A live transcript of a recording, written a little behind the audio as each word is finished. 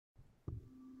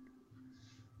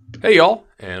Hey, y'all,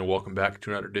 and welcome back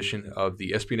to another edition of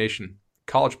the SB Nation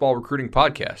College Ball Recruiting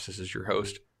Podcast. This is your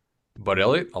host, Bud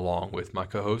Elliott, along with my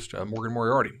co-host, Morgan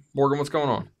Moriarty. Morgan, what's going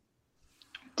on?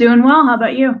 Doing well. How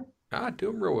about you?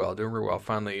 Doing real well.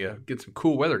 Finally get some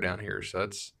cool weather down here, so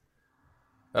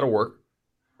that'll work.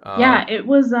 Yeah, it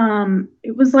was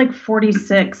like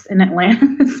 46 in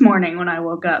Atlanta this morning when I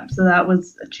woke up, so that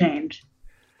was a change.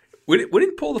 We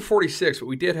didn't pull the 46, but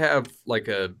we did have like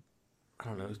I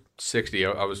don't know, 60.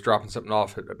 I was dropping something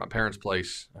off at my parents'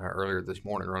 place earlier this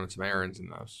morning, running some errands,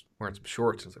 and I was wearing some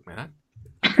shorts. I was like, man,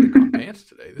 I could have gone pants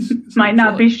today. This Might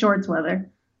not chilly. be shorts weather.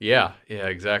 Yeah,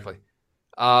 exactly.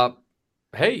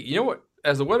 Hey, you know what?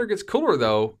 As the weather gets cooler,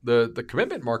 though, the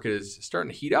commitment market is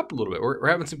starting to heat up a little bit. We're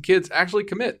having some kids actually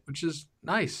commit, which is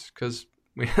nice because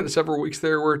we had several weeks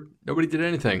there where nobody did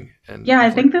anything. And Yeah, I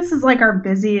think this is like our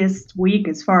busiest week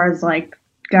as far as like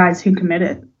guys who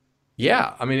committed.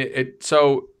 yeah, I mean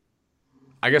So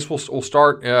I guess we'll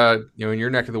start. In your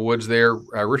neck of the woods there,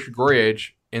 Richard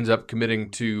Goyage ends up committing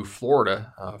to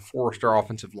Florida, four-star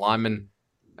offensive lineman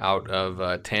out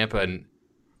of Tampa. And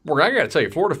Morgan, I got to tell you,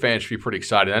 Florida fans should be pretty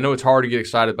excited. I know it's hard to get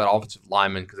excited about offensive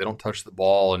linemen because they don't touch the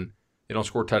ball and they don't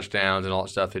score touchdowns and all that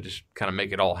stuff. They just kind of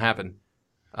make it all happen.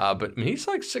 But I mean, he's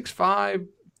like 6'5",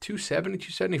 270,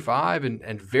 275,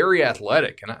 and very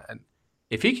athletic. And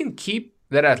if he can keep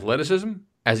that athleticism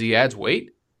as he adds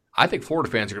weight, I think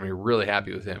Florida fans are going to be really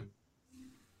happy with him.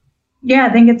 Yeah,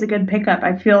 I think it's a good pickup.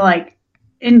 I feel like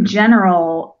in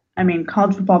general, I mean,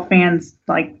 college football fans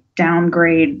like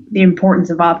downgrade the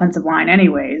importance of offensive line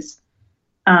anyways.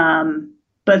 But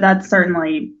that's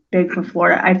certainly big for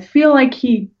Florida. I feel like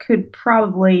he could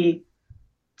probably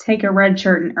take a red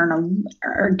shirt and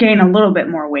or gain a little bit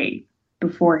more weight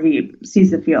before he sees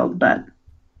the field. But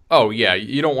Oh, yeah,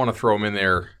 you don't want to throw him in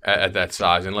there at that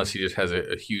size unless he just has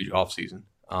a huge offseason.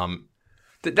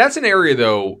 That's an area,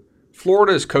 though,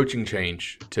 Florida's coaching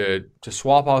change to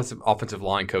swap offensive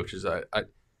line coaches. I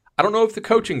don't know if the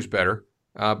coaching's better,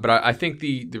 but I think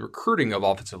the recruiting of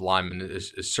offensive linemen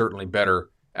is certainly better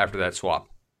after that swap.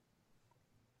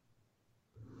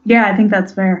 yeah, I think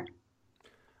that's fair.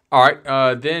 All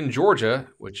right, then Georgia,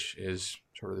 which is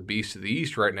sort of the beast of the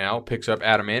East right now, picks up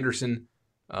Adam Anderson,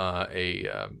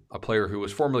 a player who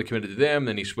was formerly committed to them.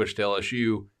 Then he switched to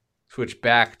LSU, switched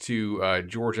back to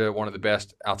Georgia, one of the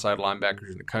best outside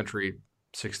linebackers in the country,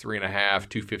 6'3.5",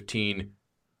 215,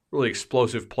 really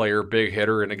explosive player, big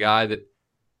hitter, and a guy that,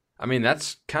 I mean,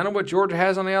 that's kind of what Georgia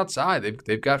has on the outside.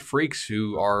 They've got freaks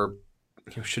who are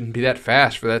shouldn't be that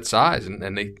fast for that size,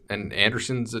 and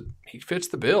Anderson's he fits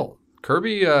the bill.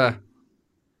 Kirby's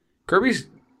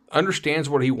understands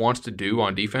what he wants to do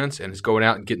on defense and is going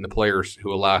out and getting the players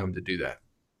who allow him to do that.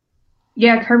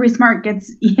 Yeah, Kirby Smart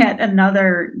gets yet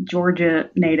another Georgia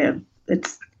native.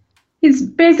 He's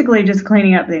basically just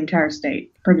cleaning up the entire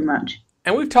state, pretty much.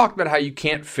 And we've talked about how you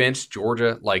can't fence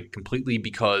Georgia like completely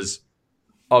because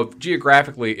of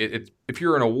geographically. If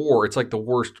you're in a war, it's like the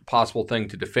worst possible thing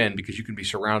to defend because you can be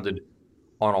surrounded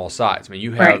on all sides. I mean,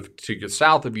 you have Right. to the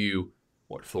south of you,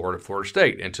 Florida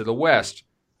State, and to the west.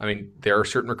 I mean, there are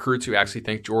certain recruits who actually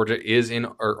think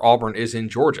Auburn is in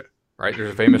Georgia. Right?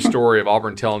 There's a famous story of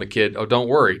Auburn telling a kid, "Oh, don't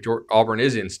worry, Auburn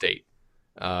is in state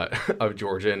of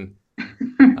Georgia," and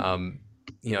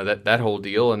that whole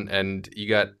deal. And you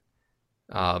got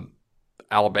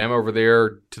Alabama over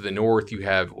there to the north. You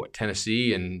have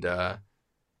Tennessee, and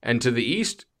to the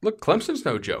east, look, Clemson's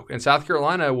no joke, and South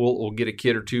Carolina will get a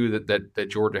kid or two that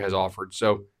Georgia has offered.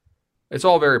 So it's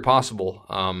all very possible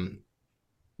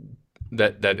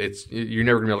that you're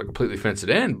never going to be able to completely fence it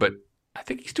in, but I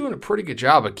think he's doing a pretty good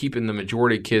job of keeping the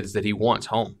majority of kids that he wants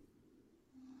home.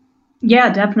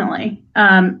 Yeah, definitely.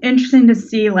 Interesting to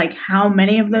see like how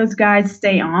many of those guys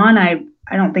stay on. I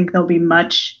don't think there'll be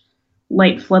much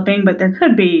late flipping, but there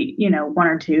could be, one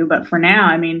or two. But for now,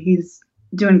 I mean, he's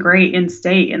doing great in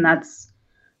state, and that's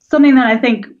something that I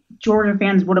think Georgia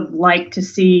fans would have liked to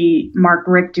see Mark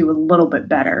Richt do a little bit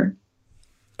better.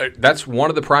 That's one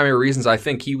of the primary reasons I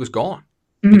think he was gone.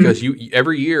 Mm-hmm. Because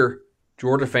every year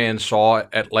Georgia fans saw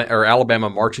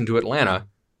Alabama march into Atlanta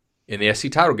in the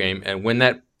SEC title game and win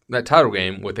that title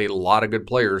game with a lot of good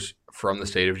players from the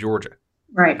state of Georgia.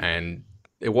 Right. And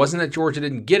it wasn't that Georgia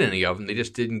didn't get any of them; they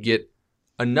just didn't get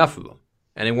enough of them,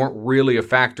 and they weren't really a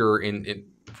factor in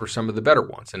for some of the better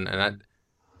ones. And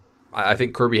I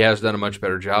think Kirby has done a much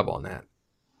better job on that.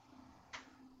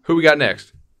 Who we got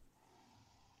next?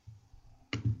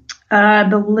 I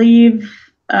believe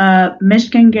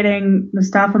Michigan getting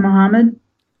Mustafa Muhammad.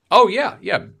 Oh, yeah.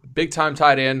 Big time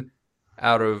tight end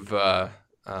out of where's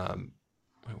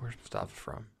Mustafa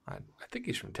from? I think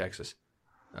he's from Texas.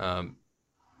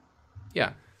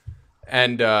 Yeah.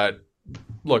 And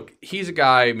look, he's a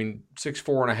guy, I mean,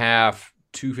 6'4.5",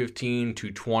 215,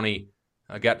 220.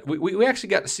 We actually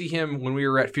got to see him when we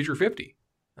were at Future 50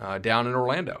 down in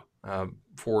Orlando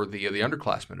for the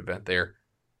underclassmen event there.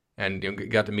 And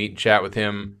got to meet and chat with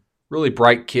him. Really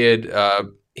bright kid.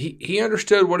 He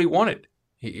understood what he wanted.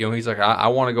 He's like, I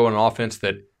want to go in an offense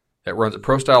that runs a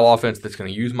pro-style offense that's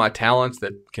going to use my talents,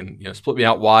 that can split me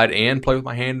out wide and play with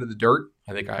my hand in the dirt.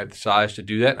 I think I have the size to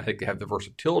do that. I think I have the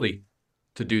versatility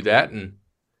to do that. And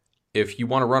if you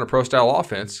want to run a pro-style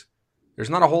offense, there's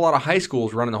not a whole lot of high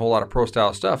schools running a whole lot of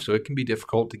pro-style stuff, so it can be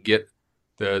difficult to get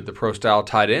the pro-style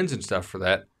tight ends and stuff for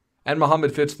that. And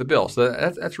Muhammad fits the bill. So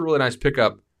that's a really nice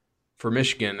pickup for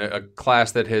Michigan, a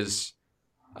class that has,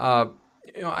 I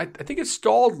think it's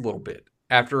stalled a little bit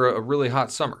after a really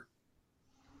hot summer.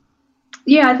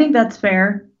 Yeah, I think that's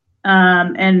fair.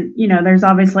 And there's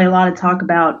obviously a lot of talk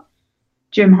about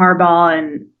Jim Harbaugh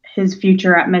and his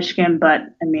future at Michigan, but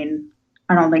I mean,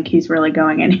 I don't think he's really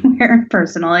going anywhere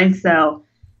personally. So,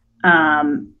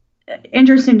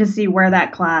 interesting to see where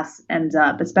that class ends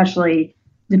up, especially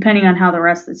depending on how the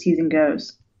rest of the season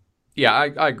goes. Yeah,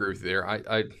 I agree with you there.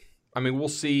 I mean, we'll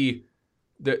see.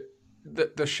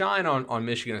 The shine on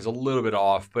Michigan is a little bit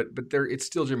off, but it's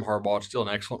still Jim Harbaugh. It's still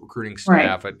an excellent recruiting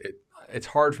staff. Right. It's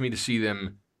hard for me to see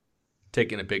them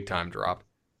taking a big time drop.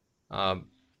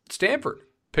 Stanford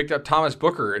picked up Thomas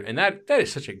Booker, and that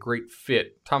is such a great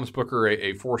fit. Thomas Booker,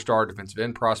 a 4-star defensive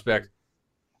end prospect.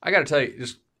 I got to tell you,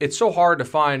 it's so hard to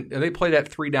find. They play that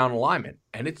 3-down alignment,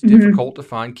 and it's difficult to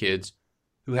find kids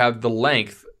who have the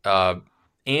length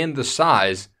and the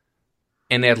size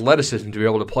and the athleticism to be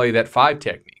able to play that 5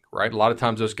 technique, right? A lot of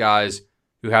times those guys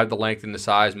who have the length and the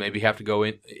size maybe have to go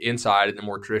inside in the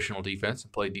more traditional defense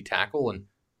and play D-tackle, and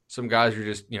some guys are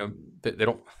just, they're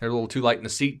a little too light in the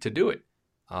seat to do it.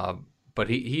 But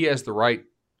he has the right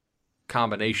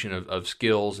combination of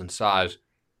skills and size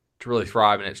to really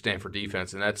thrive in that Stanford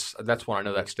defense, and that's why I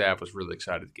know that staff was really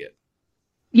excited to get.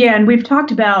 Yeah, and we've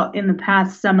talked about in the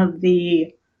past some of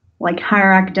the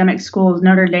higher academic schools,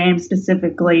 Notre Dame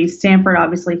specifically. Stanford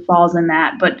obviously falls in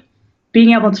that, but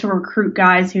being able to recruit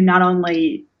guys who not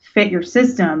only fit your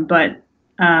system, but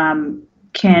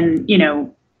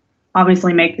can,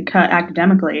 obviously make the cut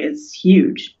academically is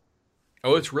huge.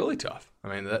 Oh, it's really tough. I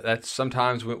mean, that's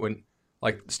sometimes when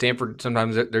Stanford,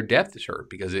 sometimes their depth is hurt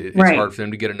because it's right. Hard for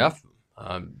them to get enough.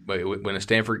 But when a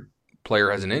Stanford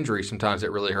player has an injury, sometimes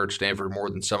it really hurts Stanford more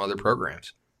than some other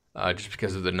programs, just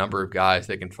because of the number of guys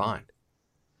they can find.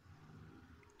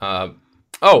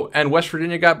 And West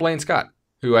Virginia got Blaine Scott,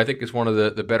 who I think is one of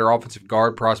the better offensive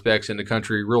guard prospects in the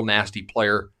country, real nasty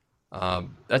player.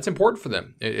 That's important for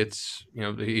them.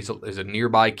 He's a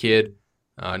nearby kid.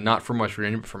 Not from West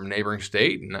Virginia, but from a neighboring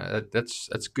state, and that's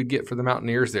a good get for the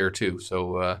Mountaineers there too.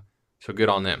 So good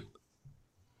on them.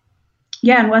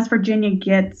 Yeah, and West Virginia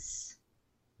gets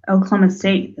Oklahoma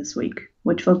State this week,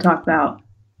 which we'll talk about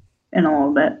in a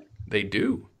little bit. They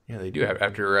do, yeah, they do.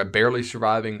 After barely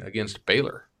surviving against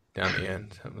Baylor down the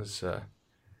end, that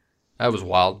was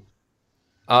wild.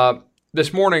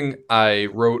 This morning I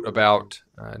wrote about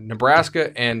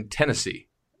Nebraska and Tennessee,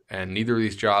 and neither of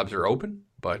these jobs are open.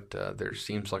 But there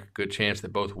seems like a good chance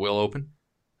that both will open.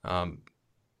 And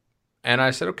I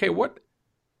said, okay,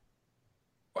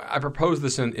 I proposed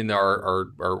this in our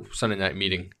Sunday night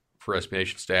meeting for SB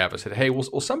Nation staff. I said, hey,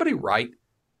 will somebody write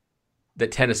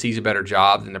that Tennessee's a better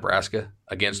job than Nebraska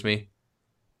against me?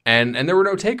 And there were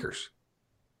no takers.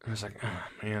 And I was like, oh,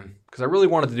 man, because I really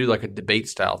wanted to do like a debate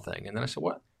style thing. And then I said,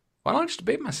 what? Why don't I just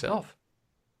debate myself?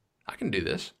 I can do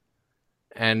this.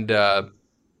 And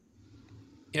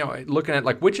looking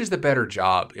at which is the better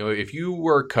job. If you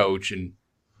were a coach and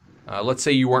let's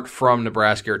say you weren't from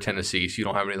Nebraska or Tennessee, so you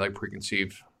don't have any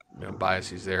preconceived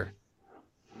biases there.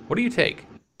 What do you take?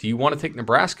 Do you want to take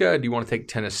Nebraska? Do you want to take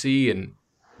Tennessee? And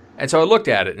so I looked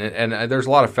at it, and there's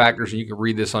a lot of factors, and you can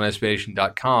read this on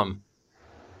SBNation.com.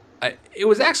 It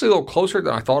was actually a little closer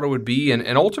than I thought it would be,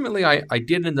 and ultimately I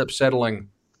did end up settling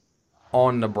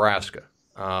on Nebraska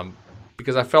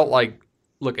because I felt like,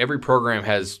 look, every program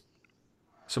has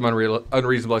some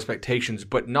unreasonable expectations,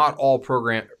 but not all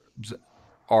programs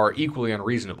are equally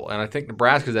unreasonable. And I think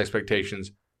Nebraska's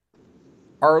expectations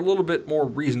are a little bit more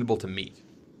reasonable to meet.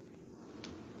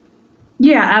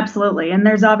 Yeah, absolutely. And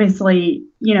there's obviously,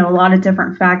 a lot of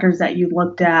different factors that you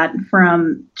looked at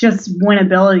from just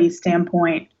winnability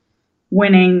standpoint,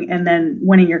 winning and then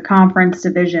winning your conference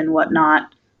division,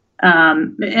 whatnot.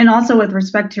 And also with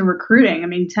respect to recruiting, I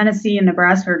mean, Tennessee and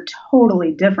Nebraska are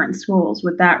totally different schools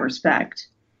with that respect.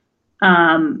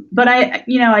 But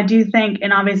I do think,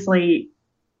 and obviously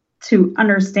to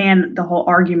understand the whole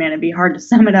argument, it'd be hard to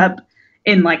sum it up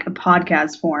in like a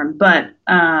podcast form. But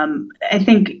I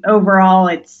think overall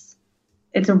it's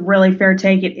a really fair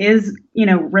take. It is,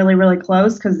 really, really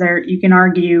close because there you can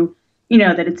argue,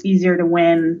 that it's easier to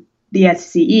win the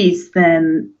SEC East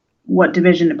than what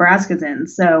division Nebraska's in.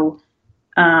 So,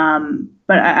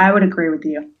 but I would agree with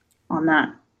you on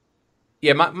that.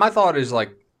 Yeah, my thought is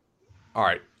like, all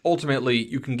right, ultimately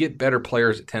you can get better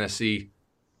players at Tennessee,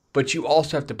 but you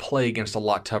also have to play against a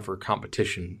lot tougher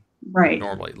competition Right.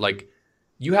 normally. Like,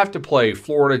 you have to play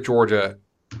Florida, Georgia,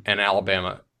 and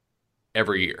Alabama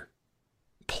every year.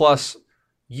 Plus,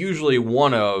 usually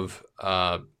one of,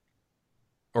 about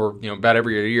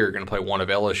every year you're going to play one of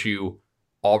LSU,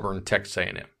 Auburn, Texas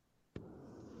A&M.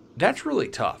 That's really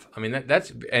tough. I mean,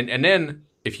 that's and then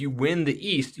if you win the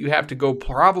East, you have to go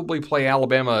probably play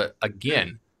Alabama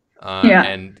again.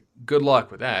 And good luck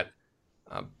with that.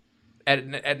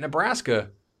 At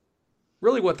Nebraska,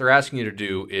 really what they're asking you to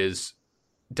do is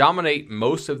dominate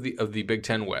most of the Big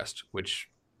Ten West, which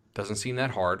doesn't seem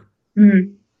that hard.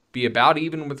 Mm-hmm. Be about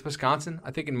even with Wisconsin,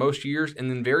 I think, in most years, and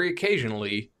then very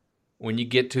occasionally, when you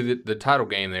get to the title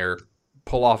game there,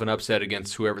 pull off an upset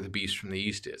against whoever the beast from the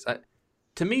East is.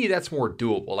 To me, that's more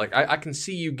doable. Like, I can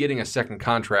see you getting a second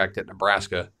contract at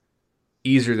Nebraska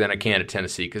easier than I can at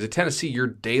Tennessee, because at Tennessee, you're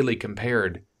daily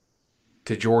compared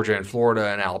to Georgia and Florida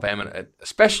and Alabama,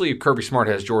 especially if Kirby Smart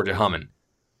has Georgia humming.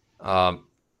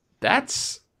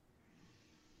 That's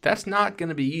not going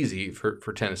to be easy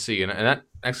for Tennessee, and that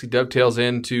actually dovetails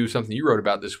into something you wrote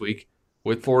about this week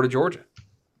with Florida, Georgia.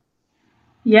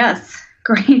 Yes,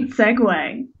 great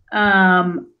segue.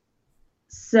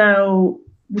 So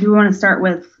do we want to start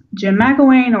with Jim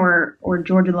McElwain or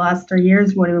Georgia the last 3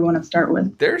 years? What do we want to start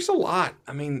with? There's a lot.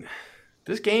 I mean,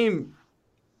 this game,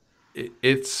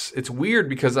 it's weird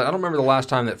because I don't remember the last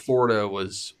time that Florida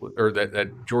was, or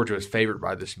that Georgia was favored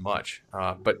by this much.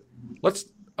 But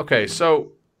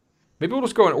so maybe we'll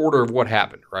just go in order of what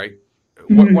happened, right?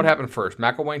 Mm-hmm. What happened first?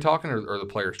 McElwain talking or the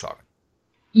players talking?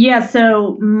 Yeah,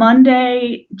 so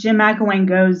Monday, Jim McElwain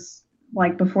goes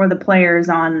like before the players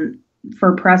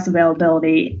for press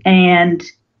availability, and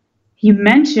he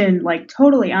mentioned like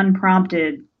totally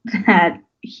unprompted that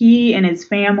he and his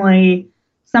family,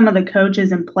 some of the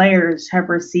coaches and players have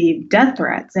received death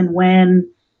threats. And when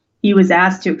he was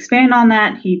asked to expand on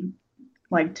that, he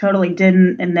like totally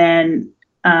didn't. And then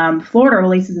Florida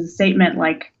releases a statement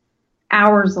like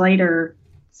hours later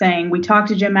saying, we talked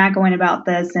to Jim McElwain about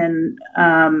this, and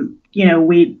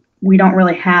we don't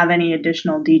really have any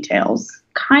additional details,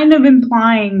 kind of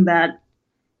implying that,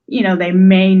 they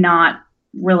may not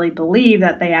really believe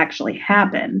that they actually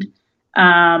happened.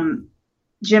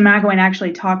 Jim McElwain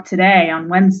actually talked today on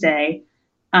Wednesday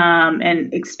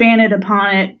and expanded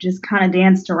upon it, just kind of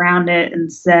danced around it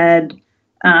and said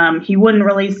he wouldn't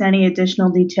release any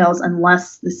additional details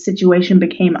unless the situation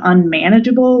became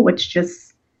unmanageable, which just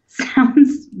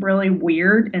sounds really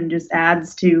weird and just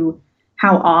adds to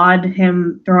how odd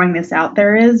him throwing this out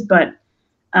there is. But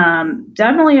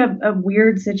definitely a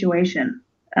weird situation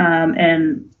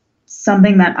and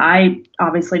something that I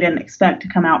obviously didn't expect to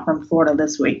come out from Florida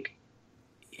this week.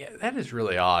 Yeah, that is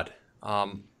really odd. I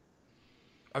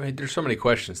mean, there's so many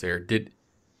questions there. Did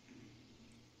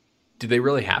they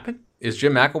really happen? Is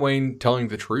Jim McElwain telling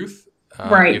the truth?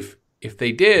 Right. If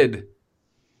they did,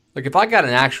 like if I got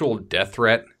an actual death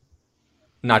threat,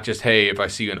 not just, hey, if I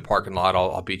see you in the parking lot,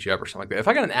 I'll beat you up or something like that. If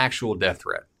I got an actual death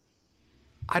threat,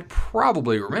 I'd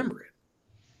probably remember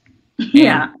it.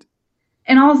 Yeah.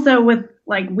 And also with,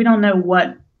 like, we don't know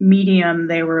what medium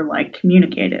they were, like,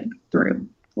 communicated through.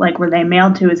 Like, were they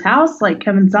mailed to his house, like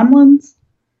Kevin Sumlin's?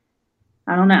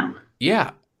 I don't know.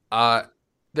 Yeah.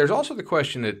 There's also the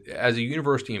question that as a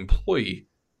university employee,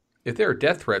 if there are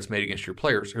death threats made against your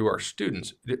players who are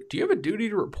students, do you have a duty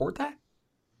to report that?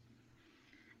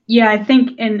 Yeah, I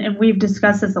think, and we've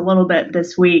discussed this a little bit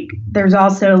this week, there's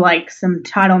also like some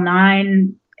Title IX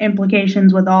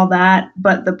implications with all that.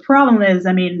 But the problem is,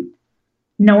 I mean,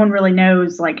 no one really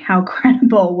knows like how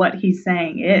credible what he's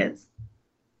saying is.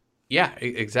 Yeah,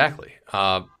 exactly.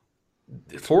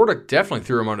 Florida definitely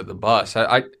threw him under the bus.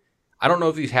 I don't know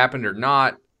if these happened or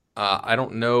not. I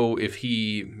don't know if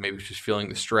he maybe was just feeling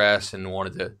the stress and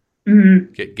wanted to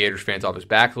get Gators fans off his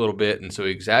back a little bit, and so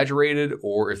he exaggerated,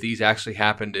 or if these actually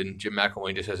happened and Jim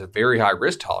McElwain just has a very high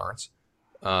risk tolerance.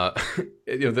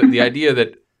 The idea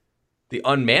that the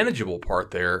unmanageable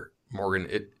part there, Morgan,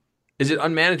 is it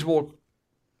unmanageable,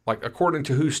 like according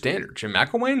to whose standard? Jim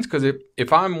McElwain's? Because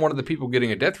if I'm one of the people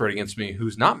getting a death threat against me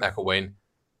who's not McElwain,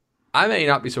 I may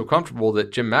not be so comfortable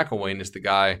that Jim McElwain is the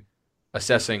guy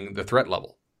assessing the threat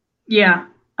level. Yeah,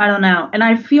 I don't know. And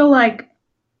I feel like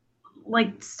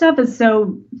like stuff is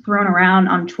so thrown around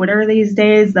on Twitter these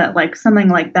days that like something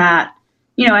like that,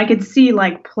 I could see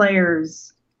like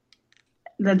players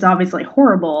that's obviously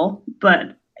horrible,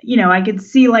 but I could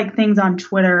see like things on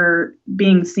Twitter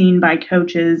being seen by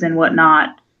coaches and whatnot.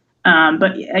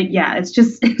 But yeah, it's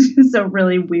just a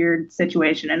really weird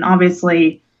situation, and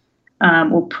obviously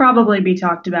will probably be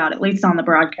talked about at least on the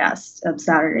broadcast of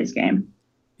Saturday's game.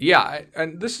 Yeah,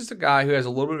 and this is a guy who has a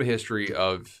little bit of a history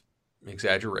of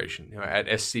exaggeration.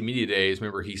 At SC Media Days,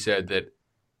 remember he said that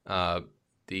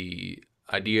the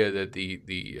idea that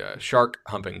the shark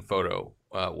humping photo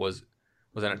was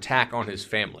an attack on his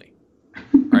family,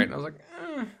 right? And I was like,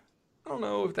 I don't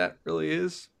know if that really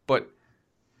is, but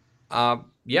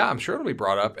yeah, I'm sure it'll be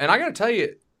brought up. And I got to tell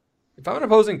you, if I'm an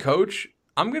opposing coach,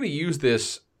 I'm going to use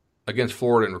this against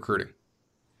Florida in recruiting.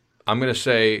 I'm going to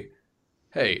say,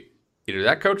 hey, either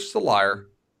that coach is a liar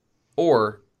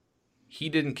or he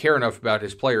didn't care enough about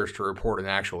his players to report an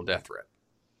actual death threat.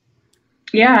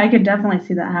 Yeah, I could definitely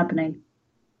see that happening.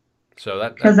 So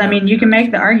because I mean, you can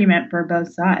make the argument for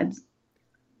both sides.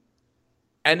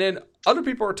 And then other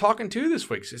people are talking too this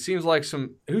week. So it seems like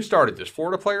who started this?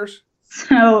 Florida players?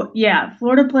 So yeah,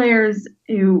 Florida players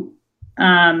who,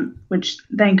 which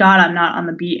thank God I'm not on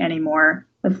the beat anymore,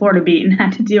 the Florida beat, and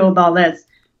had to deal with all this.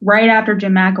 Right after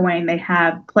Jim McElwain, they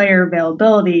have player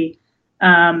availability.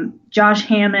 Josh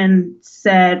Hammond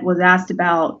was asked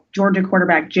about Georgia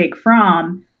quarterback Jake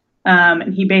Fromm.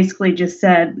 And he basically just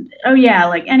said, oh yeah,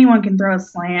 like anyone can throw a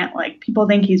slant. Like people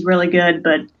think he's really good,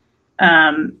 but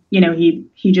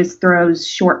he just throws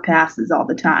short passes all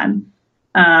the time.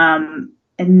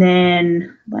 And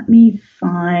then let me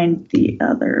find the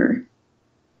other.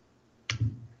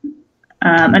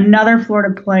 Another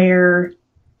Florida player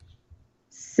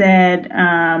said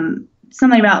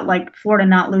something about like Florida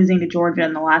not losing to Georgia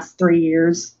in the last 3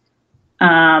 years,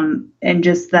 and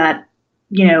just that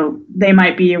they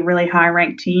might be a really high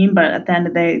ranked team, but at the end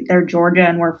of the day, they're Georgia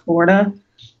and we're Florida.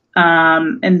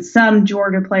 And some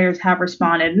Georgia players have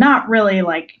responded, not really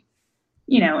like,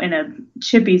 in a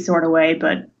chippy sort of way,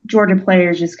 but Georgia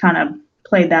players just kind of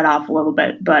played that off a little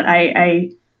bit. But I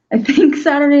think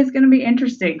Saturday is going to be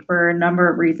interesting for a number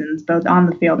of reasons, both on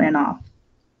the field and off.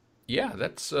 Yeah,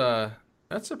 that's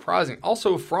surprising.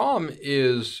 Also, Fromm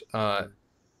is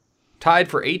tied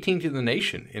for 18th in the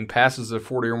nation in passes of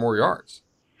 40 or more yards.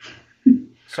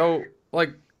 So,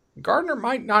 like, Gardner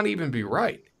might not even be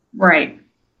right. Right.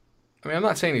 I mean, I'm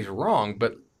not saying he's wrong,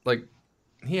 but, like,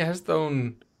 he has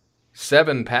thrown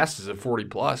 7 passes of 40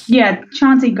 plus. Yeah,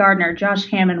 Chauncey Gardner. Josh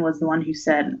Hammond was the one who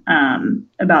said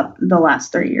about the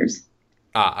last 3 years.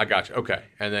 I got you. Okay.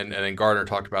 And then Gardner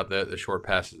talked about the short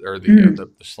passes or the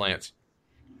slants.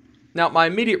 Now, my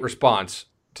immediate response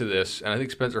to this, and I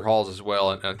think Spencer Hall's as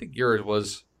well, and I think yours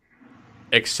was,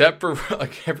 except for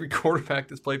like every quarterback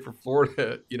that's played for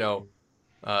Florida,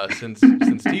 since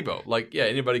Tebow. Like, yeah,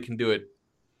 anybody can do it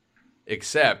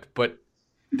except. But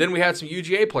then we had some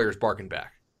UGA players barking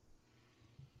back.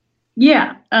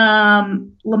 Yeah.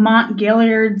 Lamont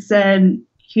Gaillard said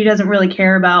he doesn't really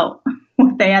care about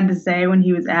what they had to say when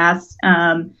he was asked.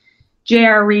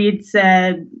 J.R. Reed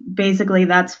said basically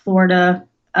that's Florida.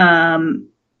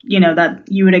 That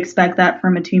you would expect that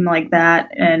from a team like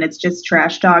that, and it's just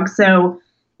trash talk. So,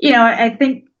 I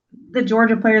think the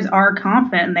Georgia players are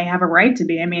confident and they have a right to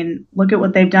be. I mean, look at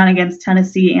what they've done against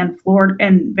Tennessee and Florida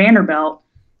and Vanderbilt,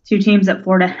 2 teams that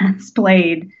Florida has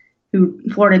played who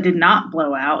Florida did not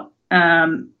blow out.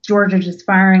 Georgia just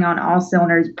firing on all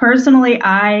cylinders. Personally,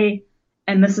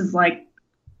 and this is like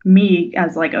me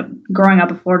as like growing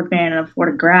up a Florida fan and a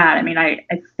Florida grad. I mean, I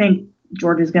think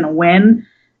Georgia's going to win.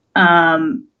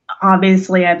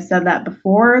 Obviously, I've said that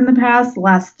before in the past. The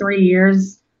last 3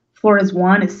 years, Florida's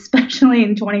won, especially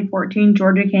in 2014.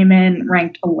 Georgia came in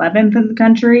ranked 11th in the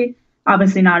country.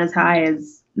 Obviously not as high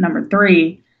as number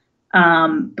 3.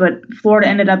 But Florida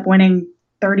ended up winning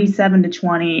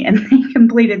 37-20, and they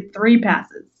completed 3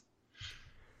 passes.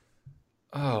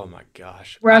 Oh, my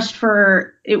gosh. Rushed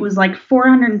it was like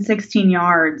 416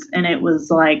 yards, and it was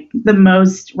like the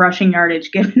most rushing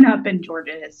yardage given up in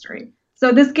Georgia history.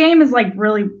 So this game is like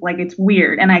really like it's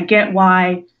weird, and I get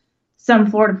why some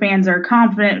Florida fans are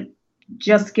confident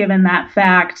just given that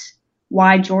fact,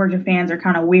 why Georgia fans are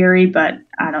kind of weary, but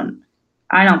I don't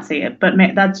see it. But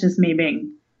that's just me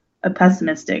being a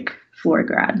pessimistic Florida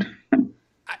grad.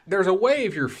 There's a way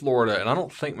if you're Florida, and I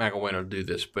don't think McElwain will do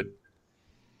this, but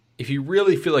if you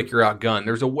really feel like you're outgunned,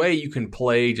 there's a way you can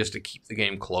play just to keep the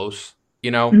game close,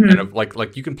 Mm-hmm. and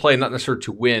like you can play not necessarily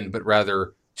to win, but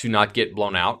rather to not get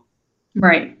blown out.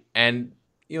 Right. And,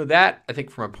 that, I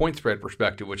think, from a point spread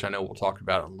perspective, which I know we'll talk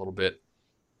about in a little bit,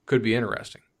 could be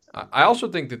interesting. I also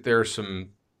think that there's the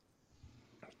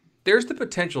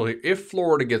potential here, if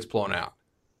Florida gets blown out.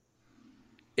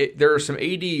 There are some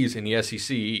ADs in the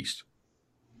SEC East,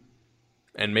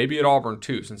 and maybe at Auburn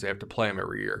too, since they have to play them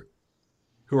every year,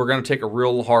 who are going to take a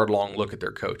real hard, long look at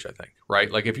their coach, I think,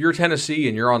 right? Like if you're Tennessee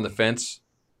and you're on the fence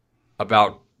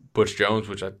about Butch Jones,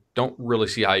 which I don't really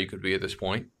see how you could be at this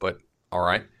point, but all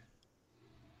right.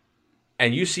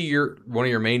 And you see one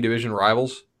of your main division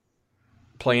rivals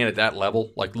playing at that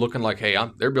level, like looking like, hey,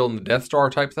 they're building the Death Star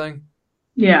type thing.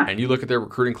 Yeah. And you look at their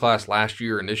recruiting class last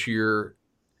year and this year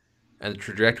and the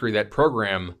trajectory of that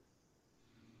program,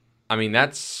 I mean,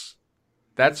 that's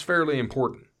fairly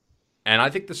important. And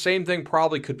I think the same thing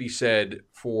probably could be said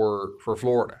for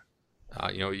Florida.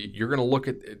 You're going to look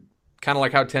at kind of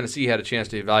like how Tennessee had a chance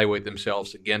to evaluate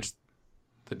themselves against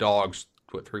the Dogs,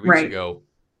 3 weeks ago.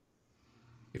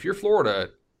 If you're Florida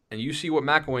and you see what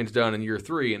McElwain's done in year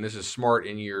 3 and this is Smart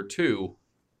in year 2,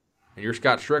 and you're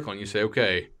Scott Strickland, you say,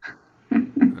 okay,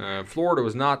 Florida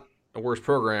was not a worse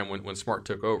program when Smart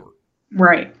took over.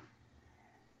 Right.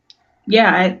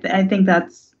 Yeah, I think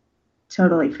that's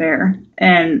totally fair.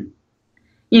 And,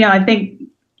 I think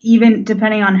even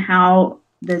depending on how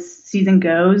this season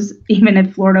goes, even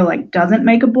if Florida doesn't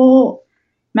make a bowl,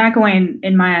 McElwain,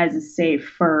 in my eyes, is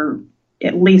safe for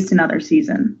at least another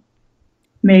season.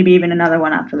 Maybe even another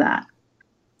one after that.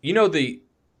 The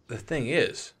thing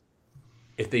is,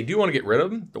 if they do want to get rid of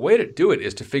him, the way to do it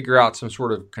is to figure out some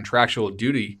sort of contractual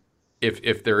duty,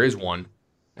 if there is one,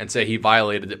 and say he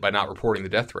violated it by not reporting the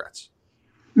death threats.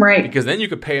 Right. Because then you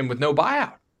could pay him with no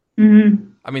buyout. Mm-hmm.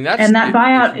 I mean, that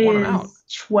buyout is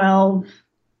 12,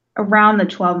 around the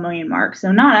 12 million mark.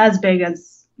 So not as big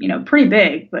as, pretty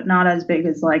big, but not as big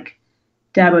as Dabo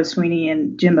Swinney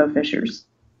and Jimbo Fisher's.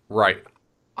 Right.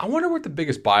 I wonder what the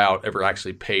biggest buyout ever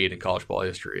actually paid in college ball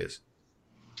history is.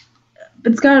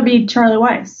 It's got to be Charlie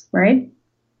Weiss, right?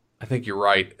 I think you're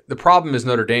right. The problem is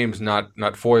Notre Dame's not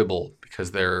foible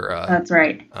because they're that's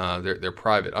right. They're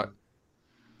private.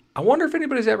 I wonder if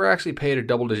anybody's ever actually paid a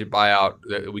double-digit buyout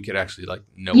that we could actually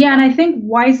know. Yeah, and I think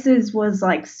Weiss's was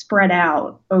spread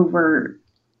out over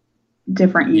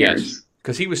different years. Yes,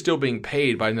 because he was still being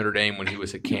paid by Notre Dame when he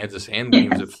was at Kansas and when he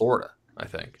was at Florida, I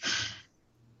think.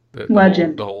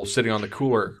 Legend. The whole sitting on the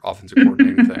cooler offensive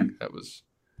coordinating thing. That was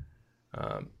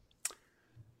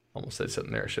almost said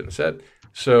something there I shouldn't have said.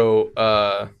 So,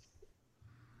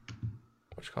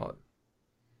 what you call it?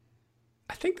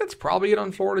 I think that's probably it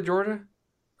on Florida, Georgia.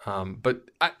 But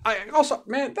I also,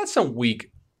 man, that's some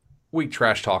weak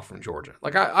trash talk from Georgia.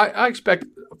 I expect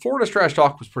Florida's trash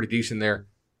talk was pretty decent there.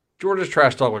 Georgia's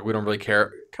trash talk, we don't really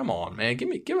care. Come on, man,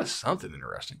 give us something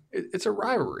interesting. It's a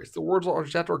rivalry. It's the world's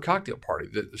largest outdoor cocktail party.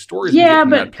 The stories. Yeah,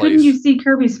 but couldn't you see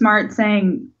Kirby Smart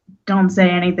saying, "Don't say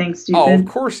anything stupid"? Oh, of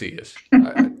course he is.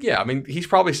 Yeah, I mean, he's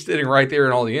probably sitting right there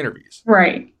in all the interviews.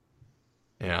 Right.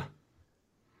 Yeah.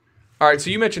 All right. So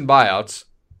you mentioned buyouts.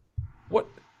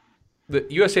 The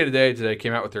USA today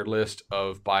came out with their list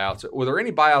of buyouts. Were there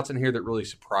any buyouts in here that really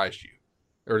surprised you,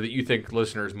 or that you think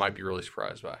listeners might be really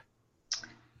surprised by?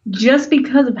 Just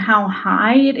because of how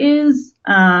high it is,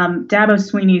 Dabo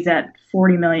Swinney's at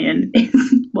 $40 million is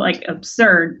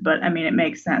absurd, but I mean it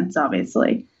makes sense,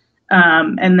 obviously.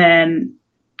 And then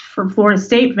for Florida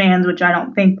State fans, which I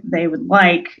don't think they would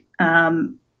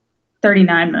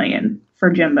 $39 million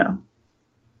for Jimbo.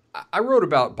 I wrote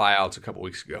about buyouts a couple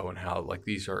weeks ago and how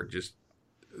these are just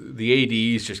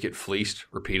the ADs just get fleeced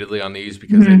repeatedly on these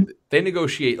because they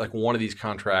negotiate one of these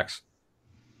contracts.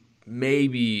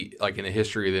 Maybe in the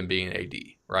history of them being an AD,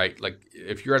 right?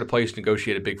 If you're at a place to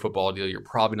negotiate a big football deal, you're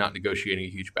probably not negotiating a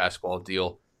huge basketball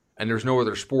deal. And there's no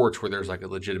other sports where there's a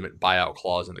legitimate buyout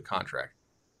clause in the contract.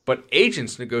 But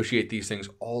agents negotiate these things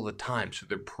all the time, so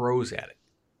they're pros at it.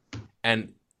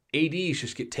 And ADs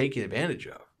just get taken advantage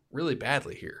of really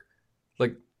badly here.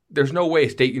 There's no way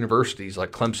state universities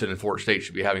like Clemson and Florida State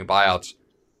should be having buyouts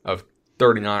of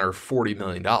 $39 or $40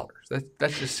 million.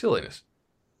 That's just silliness.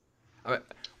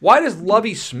 Why does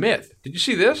Lovie Smith? Did you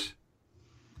see this?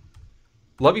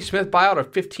 Lovie Smith buyout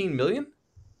of $15 million?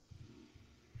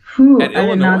 I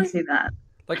did not see that.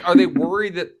 Are they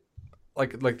worried that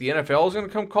the NFL is going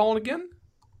to come calling again?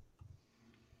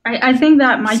 I think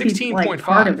that might be 16.5.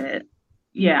 Part of it.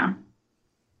 Yeah.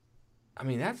 I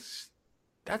mean,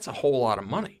 that's a whole lot of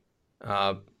money.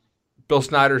 Bill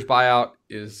Snyder's buyout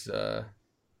is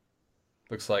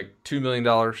looks like $2 million.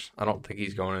 I don't think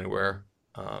he's going anywhere.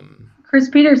 Chris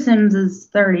Peterson's is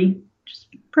 30, just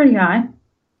pretty high.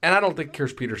 And I don't think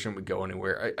Chris Peterson would go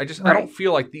anywhere. I don't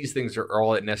feel like these things are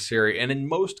all that necessary. And in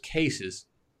most cases,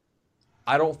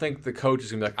 I don't think the coach is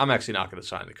going to be I'm actually not going to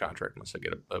sign the contract unless I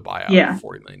get a buyout of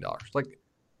 $40 million.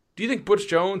 Do you think Butch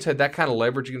Jones had that kind of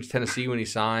leverage against Tennessee when he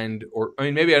signed? Or, I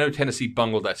mean, maybe I know Tennessee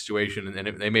bungled that situation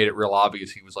and they made it real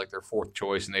obvious he was like their fourth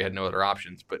choice and they had no other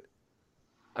options. But,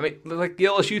 I mean, like the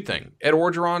LSU thing. Ed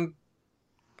Orgeron,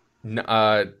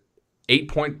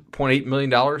 $8.8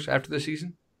 million after the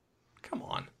season? Come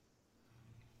on.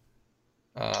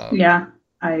 Yeah,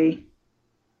 I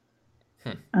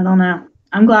don't know.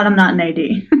 I'm glad I'm not an AD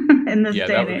in this day and age. Yeah,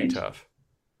 that would be tough.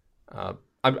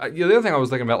 The other thing I was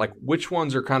thinking about, like, which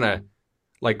ones are kind of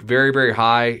like very, very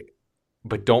high,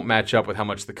 but don't match up with how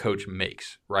much the coach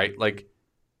makes, right? Like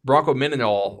Bronco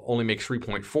Mendenhall only makes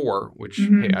 3.4, which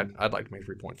hey, I'd like to make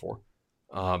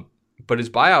 3.4, but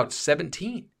his buyout's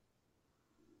 17.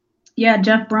 Yeah,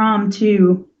 Jeff Brom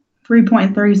too,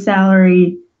 3.3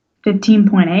 salary,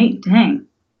 15.8. Dang,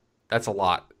 that's a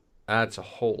lot. That's a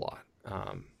whole lot.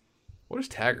 What is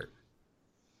Taggart?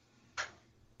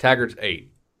 Taggart's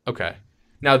 8. Okay.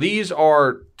 Now, these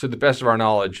are, to the best of our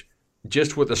knowledge,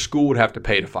 just what the school would have to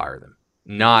pay to fire them,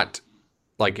 not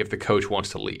like if the coach wants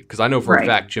to leave. Because I know for a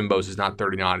fact Jim Bose is not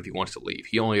 39 if he wants to leave.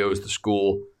 He only owes the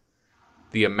school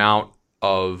the amount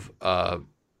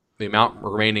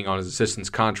remaining on his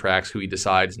assistants' contracts who he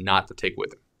decides not to take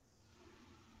with him.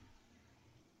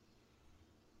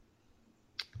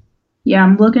 Yeah,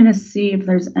 I'm looking to see if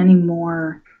there's any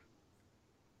more.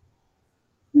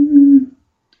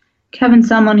 Kevin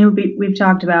Sumlin, who we've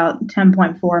talked about,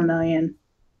 $10.4 million.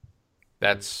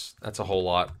 That's a whole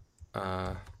lot.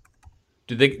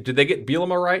 Did they get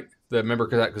Bielema right? The member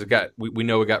because we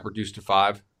know it got reduced to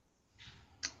 5.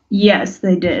 Yes,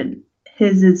 they did.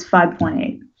 His is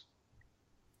 5.8.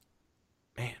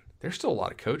 Man, there's still a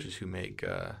lot of coaches who make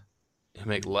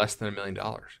less than $1 million.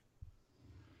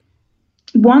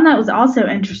 One that was also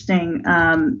interesting,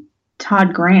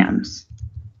 Todd Graham's.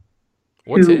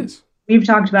 What's his? We've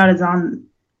talked about is on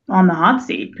the hot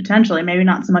seat, potentially. Maybe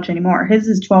not so much anymore. His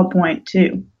is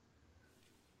 12.2.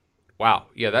 Wow.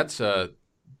 Yeah, that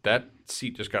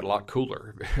seat just got a lot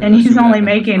cooler. And he's only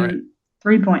making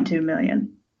 $3.2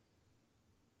 million.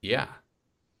 Yeah.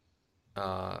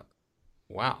 Wow.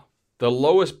 The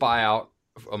lowest buyout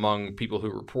among people who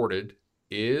reported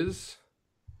is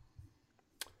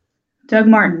Doug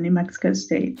Martin, New Mexico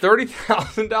State.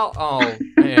 $30,000. Oh,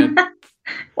 man.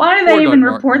 Why do they even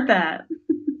report that?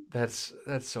 That's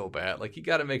so bad. Like, you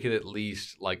got to make it at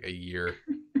least like a year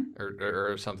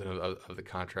or something of the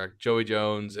contract. Joey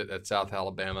Jones at South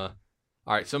Alabama.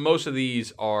 All right, so most of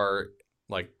these are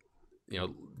like,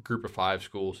 group of 5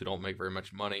 schools who don't make very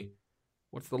much money.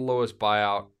 What's the lowest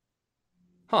buyout?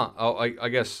 Oh, I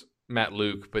guess Matt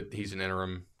Luke, but he's an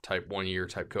interim type 1-year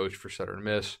type coach for Southern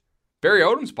Miss. Barry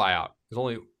Odom's buyout is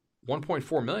only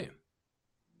 $1.4 million.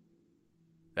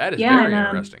 That is very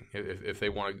interesting. If they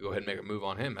want to go ahead and make a move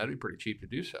on him, that'd be pretty cheap to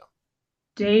do so.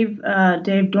 Dave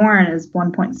Doran is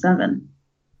 1.7.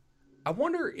 I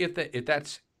wonder if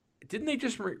that's didn't they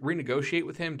just renegotiate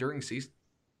with him during season?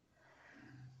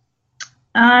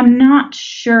 I'm not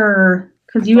sure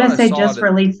because USA just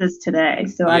released this today,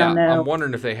 so I don't know. I'm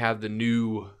wondering if they have the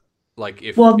new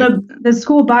the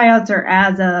school buyouts are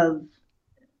as of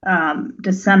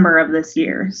December of this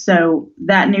year, so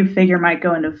that new figure might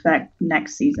go into effect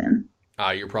next season.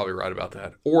 You're probably right about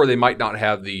that. Or they might not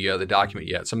have the document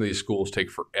yet. Some of these schools take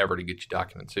forever to get you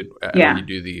documents when you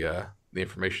do the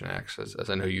Information Acts, as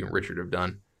I know you and Richard have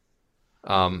done.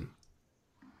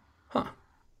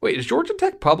 Wait, is Georgia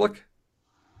Tech public?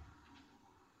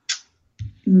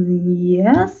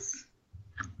 Yes.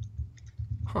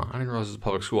 I didn't realize it was a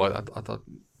public school. I thought,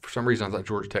 for some reason, I thought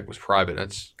Georgia Tech was private.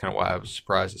 That's kind of why I was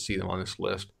surprised to see them on this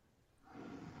list.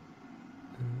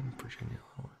 Virginia.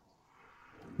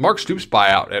 Mark Stoops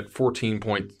buyout at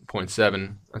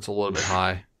 14.7. That's a little bit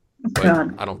high.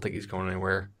 But I don't think he's going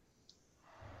anywhere.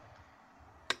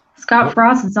 Scott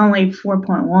Frost is only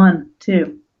 4.1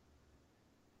 too.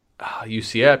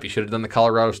 UCF, you should have done the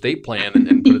Colorado State plan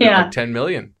and put it at like $10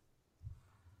 million.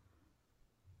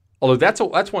 Although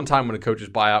that's one time when a coach's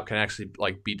buyout can actually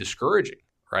like be discouraging,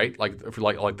 right? Like if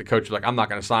like the coach is like, I'm not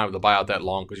going to sign with a buyout that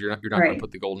long because you're not going to put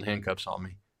the golden handcuffs on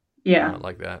me. Yeah,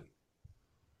 like that.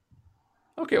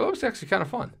 Okay, well, it was actually kind of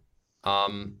fun.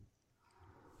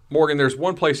 Morgan, there's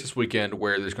one place this weekend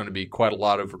where there's going to be quite a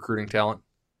lot of recruiting talent,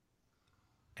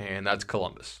 and that's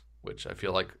Columbus, which I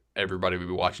feel like everybody will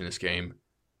be watching this game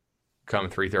come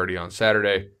 3:30 on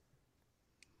Saturday.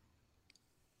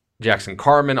 Jackson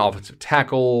Carman, offensive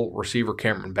tackle, receiver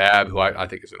Cameron Babb, who I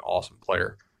think is an awesome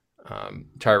player.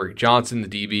 Tyreek Johnson, the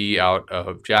DB out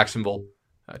of Jacksonville.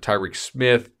 Tyreek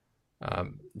Smith,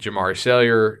 Jamari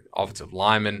Sellier, offensive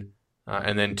lineman.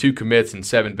 And then 2 commits in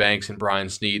Sevyn Banks and Brian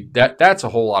Snead. That's a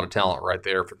whole lot of talent right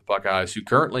there for the Buckeyes, who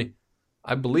currently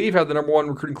I believe, have the number one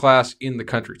recruiting class in the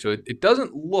country. So it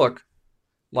doesn't look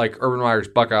like Urban Meyer's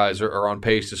Buckeyes are on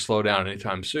pace to slow down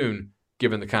anytime soon,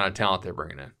 given the kind of talent they're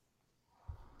bringing in.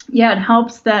 Yeah, it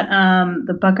helps that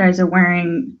the Buckeyes are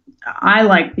wearing. I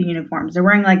like the uniforms. They're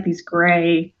wearing like these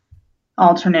gray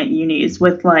alternate unis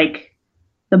with like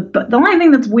the only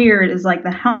thing that's weird is like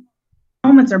the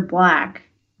helmets are black,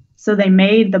 so they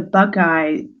made the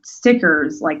Buckeye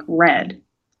stickers like red.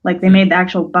 Like they made the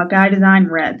actual Buckeye design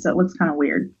red, so it looks kind of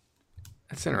weird.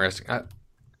 That's interesting.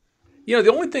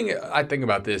 The only thing I think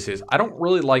about this is I don't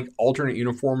really like alternate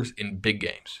uniforms in big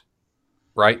games,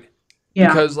 right? Yeah.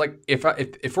 Because like if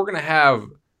we're gonna have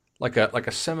like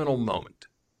a seminal moment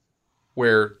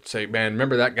where say, man,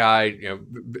 remember that guy?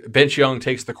 Bench Young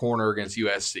takes the corner against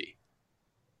USC.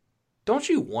 Don't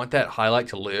you want that highlight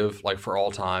to live like for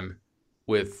all time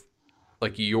with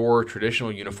like your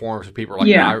traditional uniforms? So people are like,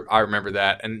 yeah, I remember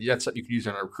that, and that's something you can use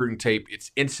on a recruiting tape.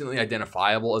 It's instantly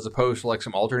identifiable as opposed to like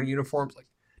some alternate uniforms. Like,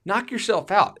 knock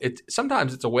yourself out.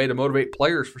 Sometimes it's a way to motivate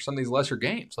players for some of these lesser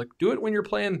games. Like, do it when you're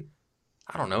playing,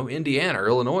 I don't know, Indiana or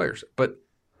Illinois, but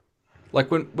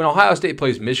like when Ohio State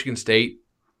plays Michigan State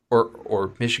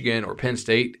or Michigan or Penn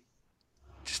State,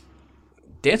 just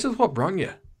dance with what brung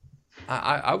you.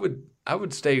 I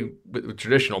would stay with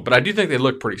traditional, but I do think they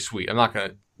look pretty sweet. I'm not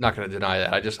gonna deny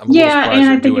that. I'm a little surprised and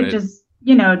I think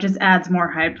it just adds more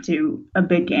hype to a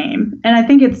big game, and I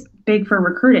think it's big for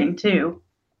recruiting too.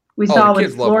 We saw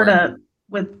with Florida,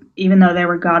 even though they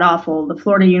were god awful, the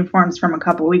Florida uniforms from a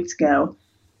couple weeks ago.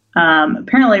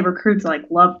 Apparently, recruits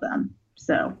love them.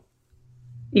 So,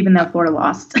 even though Florida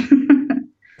lost,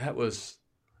 that was.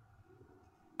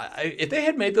 If they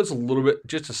had made those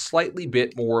just a slightly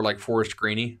bit more like forest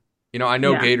greeny, I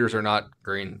know Gators are not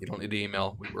green. You don't need to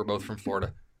email. We're both from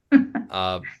Florida.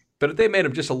 But if they made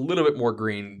them just a little bit more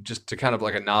green, just to kind of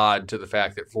like a nod to the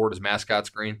fact that Florida's mascot's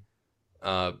green,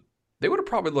 they would have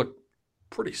probably looked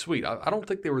pretty sweet. I don't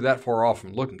think they were that far off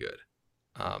from looking good.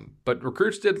 But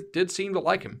recruits did seem to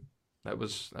like him. That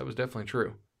was definitely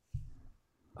true.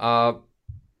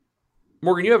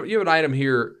 Morgan, you have an item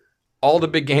here. All the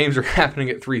big games are happening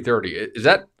at 3:30. Is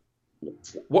that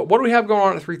what do we have going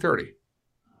on at 3:30?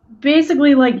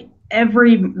 Basically, like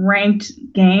every ranked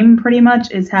game pretty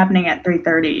much is happening at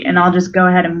 3:30, and I'll just go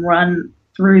ahead and run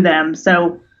through them.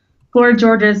 So Florida,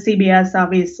 Georgia, CBS,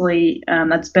 obviously,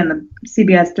 that's been the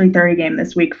CBS 3:30 game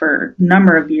this week for a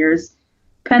number of years.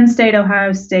 Penn State,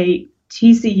 Ohio State,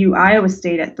 TCU, Iowa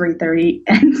State at 3:30,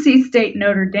 NC State,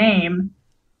 Notre Dame,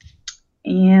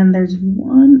 and there's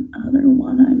one other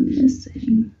one I'm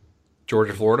missing.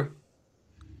 Georgia, Florida?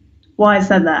 Well, I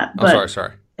said that. But,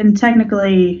 sorry. And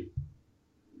technically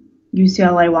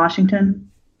UCLA,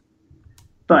 Washington.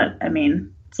 But, I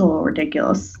mean, it's a little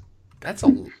ridiculous.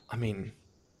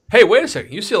 Hey, wait a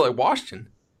second. UCLA, Washington?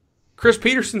 Chris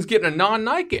Peterson's getting a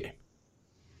non-night game.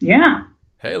 Yeah.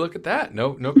 Hey, look at that.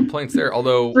 No complaints there.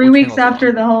 Although 3 weeks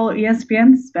after the whole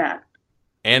ESPN spat.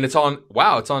 And it's on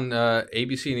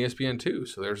ABC and ESPN too.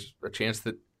 So there's a chance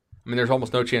that, there's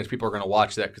almost no chance people are going to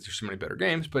watch that because there's so many better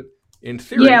games. But in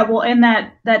theory. Yeah, well, and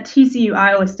that TCU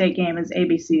Iowa State game is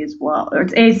ABC as well. Or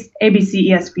it's ABC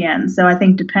ESPN. So I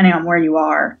think depending on where you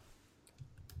are,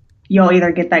 you'll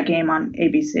either get that game on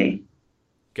ABC.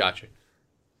 Gotcha.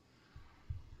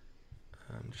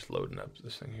 I'm just loading up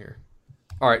this thing here.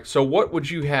 All right, so what would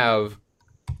you have?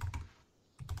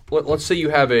 Let's say you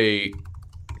have 2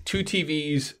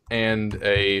 TVs and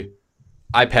a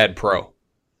iPad Pro.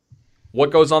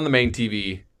 What goes on the main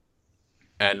TV,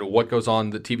 and what goes on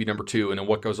the TV number 2, and then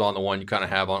what goes on the one you kind of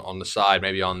have on the side,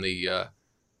 maybe on the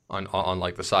on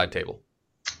like the side table?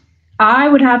 I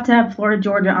would have to have Florida,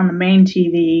 Georgia on the main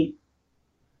TV.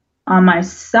 On my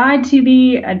side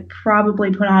TV, I'd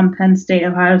probably put on Penn State,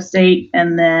 Ohio State,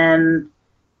 and then,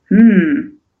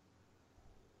 on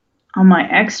my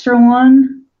extra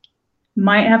one,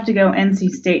 might have to go NC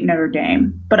State, Notre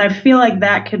Dame. But I feel like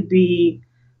that could be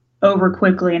over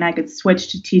quickly, and I could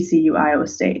switch to TCU, Iowa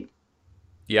State.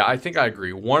 Yeah, I think I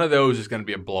agree. One of those is going to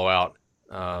be a blowout.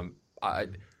 The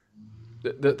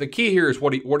key here is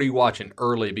what are you watching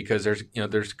early, because there's a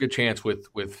good chance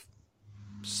with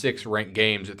 6 ranked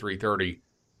games at 3:30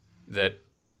 that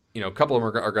a couple of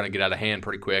them are going to get out of hand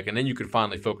pretty quick, and then you can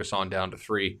finally focus on down to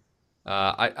 3.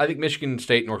 I think Michigan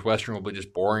State Northwestern will be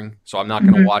just boring, so I'm not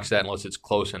going to watch that unless it's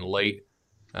close and late.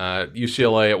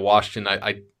 UCLA at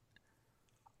Washington,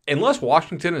 unless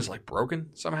Washington is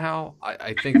broken somehow,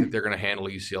 I think that they're going to handle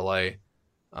UCLA.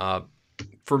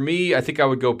 For me, I think I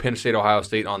would go Penn State, Ohio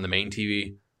State on the main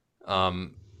TV,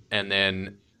 and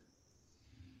then.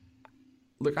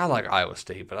 Look, I like Iowa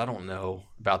State, but I don't know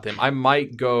about them. I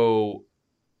might go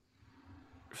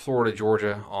Florida,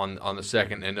 Georgia on the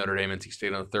second, and Notre Dame, NC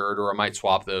State on the third, or I might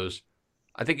swap those.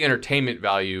 I think entertainment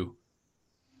value,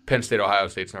 Penn State, Ohio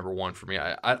State's number one for me.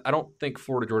 I don't think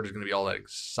Florida, Georgia is going to be all that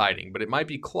exciting, but it might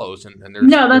be close. And there's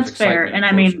no, that's there's fair. And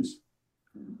I mean,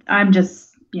 I'm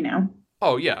just,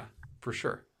 Oh yeah, for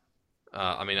sure.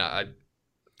 I'm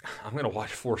going to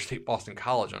watch Florida State Boston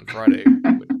College on Friday.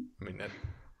 But, I mean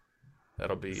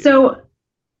that'll be so.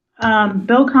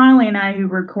 Bill Connolly and I, who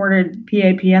recorded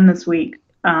PAPN this week,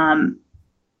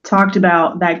 talked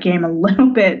about that game a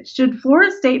little bit. Should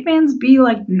Florida State fans be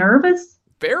nervous?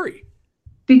 Very.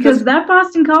 Because that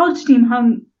Boston College team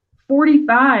hung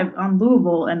 45 on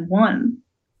Louisville and won.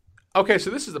 Okay, so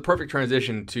this is the perfect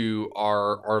transition to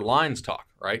our lines talk,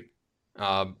 right?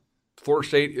 Florida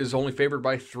State is only favored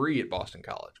by 3 at Boston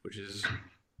College, which is,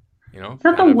 Is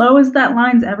that the lowest that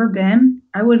line's ever been?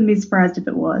 I wouldn't be surprised if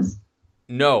it was.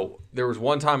 No, there was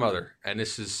one time other, and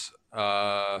this is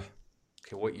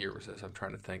what year was this? I'm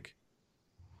trying to think.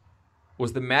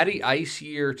 Was the Matty Ice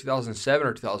year 2007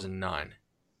 or 2009?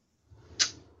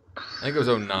 I think it was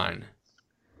 2009.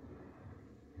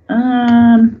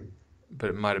 But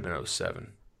it might have been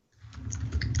 2007.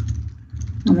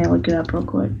 Let me look it up real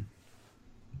quick.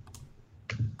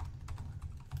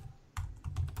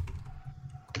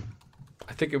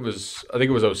 I think it was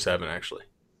 2007 actually.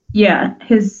 Yeah,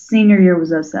 his senior year was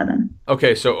 2007.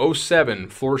 Okay, so 2007,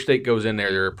 Florida State goes in there.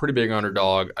 They're a pretty big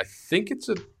underdog. I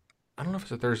don't know if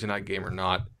it's a Thursday night game or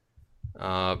not.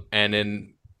 And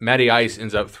then Matty Ice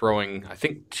ends up throwing, I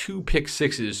think, 2 pick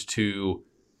sixes to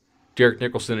Derek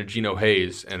Nicholson and Geno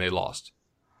Hayes, and they lost.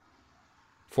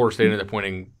 Florida State ended up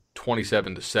winning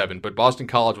 27-7, but Boston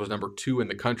College was number 2 in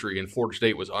the country, and Florida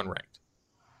State was unranked.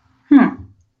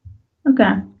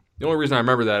 Okay. The only reason I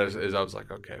remember that is I was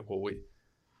like, okay, well,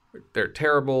 they're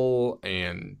terrible,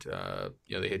 and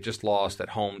they had just lost at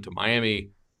home to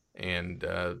Miami, and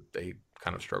they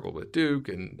kind of struggled with Duke,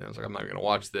 and I was like, I'm not going to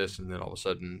watch this, and then all of a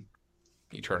sudden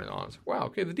you turn it on, it's like, wow,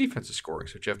 okay, the defense is scoring,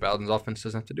 so Jeff Bowden's offense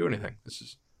doesn't have to do anything. This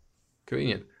is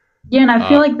convenient. Yeah, and I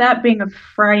feel like that being a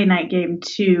Friday night game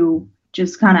too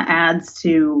just kind of adds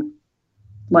to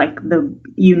the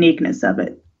uniqueness of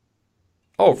it.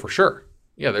 Oh, for sure.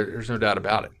 Yeah, there's no doubt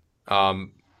about it.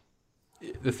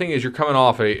 The thing is, you're coming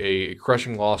off a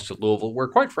crushing loss to Louisville, where,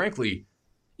 quite frankly,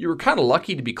 you were kind of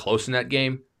lucky to be close in that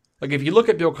game. If you look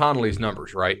at Bill Connolly's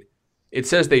numbers, right, it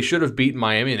says they should have beaten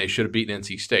Miami and they should have beaten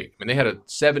NC State. I mean, they had a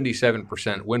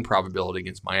 77% win probability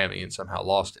against Miami and somehow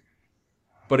lost it.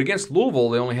 But against Louisville,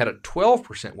 they only had a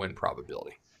 12% win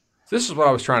probability. So this is what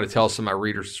I was trying to tell some of my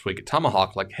readers this week at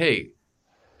Tomahawk. Hey,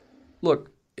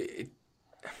 look,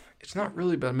 it's not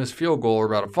really about a missed field goal or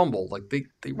about a fumble. They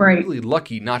were really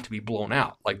lucky not to be blown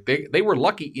out. They were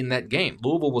lucky in that game.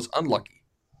 Louisville was unlucky.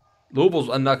 Louisville's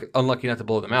unlucky not to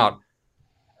blow them out.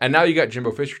 And now you got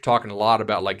Jimbo Fisher talking a lot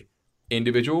about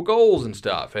individual goals and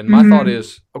stuff. And my thought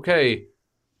is, okay,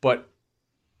 but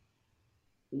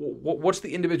what's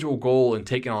the individual goal in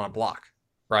taking on a block,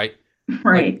 right?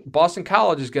 Right. Boston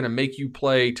College is going to make you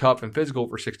play tough and physical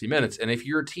for 60 minutes. And if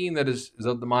you're a team that is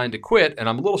of the mind to quit, and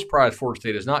I'm a little surprised Florida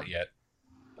State is not yet,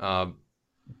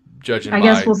 judging I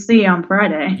guess we'll see on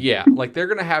Friday. Yeah, they're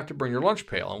going to have to bring your lunch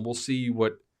pail, and we'll see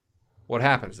what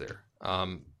happens there.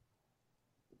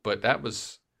 But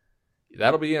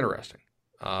that'll be interesting.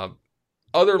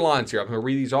 Other lines here. I'm going to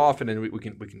read these off, and then we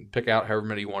can pick out however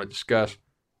many you want to discuss.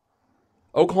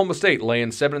 Oklahoma State laying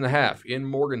 7.5 in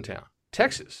Morgantown.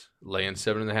 Texas laying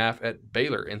 7.5 at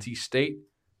Baylor. NC State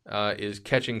is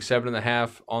catching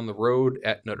 7.5 on the road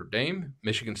at Notre Dame.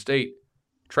 Michigan State,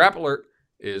 Trap Alert,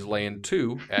 is laying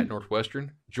 2 at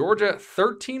Northwestern. Georgia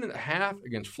 13.5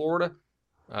 against Florida.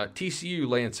 TCU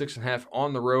laying 6.5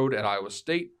 on the road at Iowa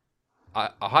State.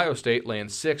 Ohio State laying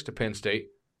 6 to Penn State.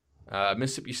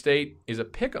 Mississippi State is a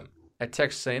pick'em at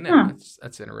Texas A&M.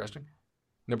 That's interesting.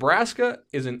 Nebraska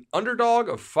is an underdog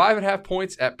of 5.5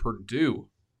 points at Purdue.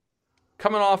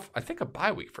 Coming off, I think, a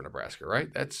bye week for Nebraska, right?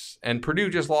 And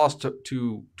Purdue just lost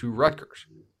to Rutgers.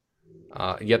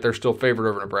 Yet they're still favored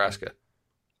over Nebraska.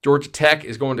 Georgia Tech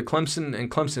is going to Clemson, and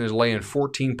Clemson is laying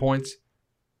 14 points.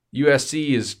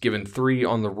 USC is given 3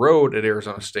 on the road at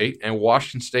Arizona State, and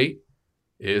Washington State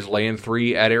is laying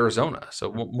 3 at Arizona.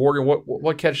 So, Morgan,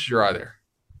 what catches your eye there?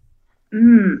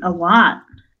 A lot.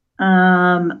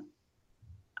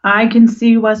 I can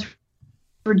see West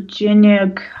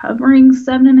Virginia covering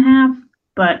 7.5,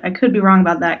 but I could be wrong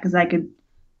about that because I could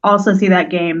also see that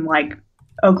game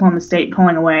Oklahoma State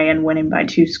pulling away and winning by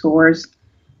 2 scores.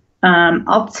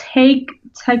 I'll take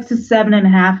Texas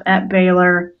 7.5 at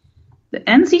Baylor. The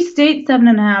NC State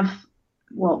 7.5,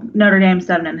 Notre Dame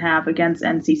 7.5 against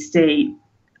NC State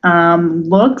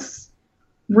looks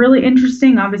really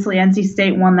interesting. Obviously, NC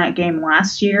State won that game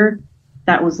last year.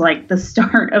 That was like the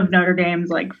start of Notre Dame's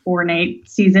like 4-8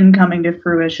 season coming to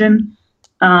fruition.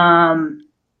 Um,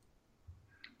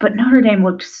 but Notre Dame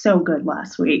looked so good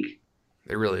last week.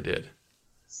 They really did.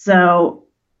 So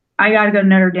I got to go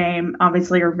Notre Dame.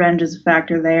 Obviously, revenge is a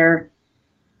factor there.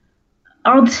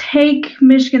 I'll take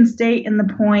Michigan State in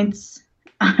the points.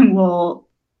 I will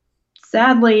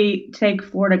sadly take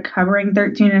Florida covering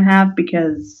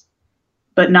 13.5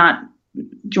 but not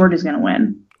Georgia's going to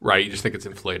win. Right. You just think it's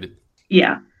inflated.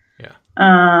 Yeah. Yeah.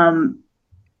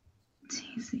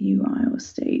 TCU, Iowa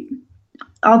State.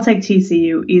 I'll take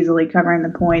TCU easily covering the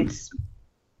points.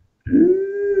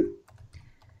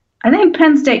 I think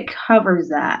Penn State covers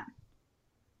that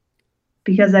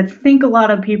because I think a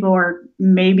lot of people are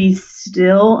maybe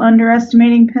still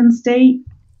underestimating Penn State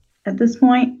at this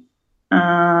point.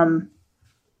 And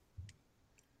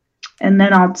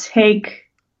then I'll take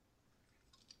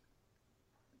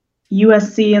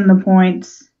USC in the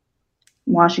points,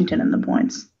 Washington in the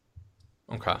points.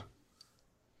 Okay.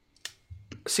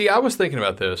 See, I was thinking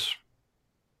about this.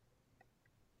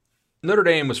 Notre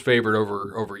Dame was favored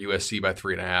over USC by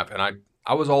 3.5, and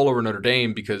I was all over Notre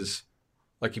Dame because,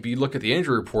 like, if you look at the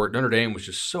injury report, Notre Dame was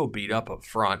just so beat up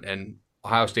front, and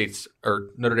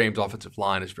Notre Dame's offensive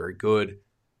line is very good,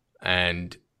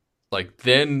 and like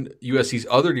then USC's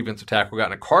other defensive tackle got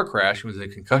in a car crash and was in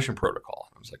a concussion protocol.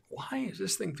 I was like, why is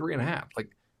this thing 3.5?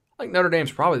 Like Notre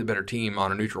Dame's probably the better team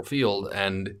on a neutral field,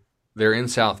 and they're in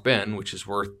South Bend, which is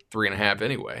worth 3.5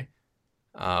 anyway,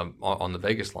 on the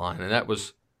Vegas line, and that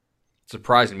was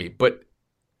surprising me. But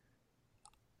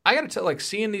I got to tell, like,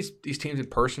 seeing these teams in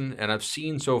person, and I've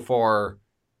seen so far,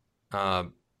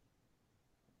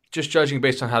 just judging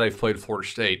based on how they've played Florida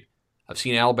State, I've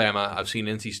seen Alabama, I've seen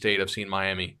NC State, I've seen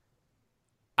Miami.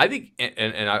 I think,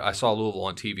 and I saw Louisville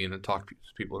on TV and I talked to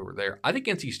people who were there. I think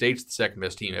NC State's the second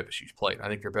best team FSU's played. I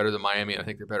think they're better than Miami, and I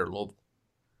think they're better than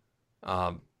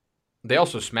Louisville. They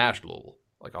also smashed Louisville,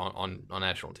 like on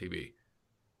national TV.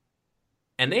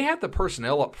 And they have the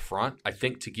personnel up front, I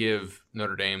think, to give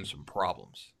Notre Dame some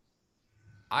problems.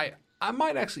 I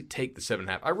might actually take the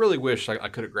 7.5. I really wish I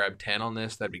could have grabbed 10 on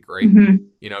this. That'd be great.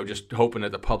 Mm-hmm. Just hoping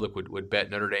that the public would bet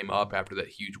Notre Dame up after that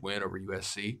huge win over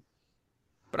USC.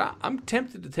 But I'm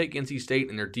tempted to take NC State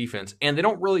in their defense, and they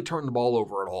don't really turn the ball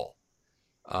over at all.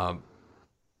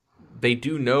 They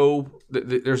do know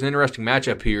there's an interesting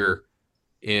matchup here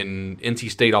in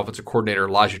NC State offensive coordinator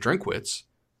Elijah Drinkwitz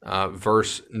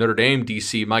versus Notre Dame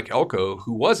DC Mike Elko,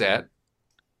 who was at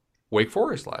Wake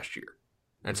Forest last year.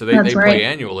 And so they play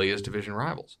annually as division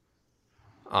rivals.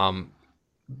 I'm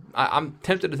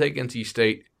tempted to take NC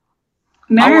State.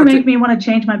 Now you're making me want to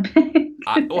change my pick.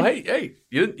 Well, hey,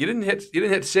 you didn't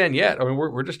hit send yet. I mean,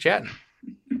 we're just chatting.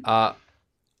 I'm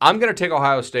going to take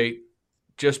Ohio State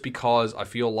just because I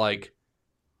feel like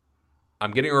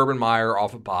I'm getting Urban Meyer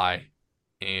off a bye,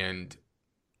 and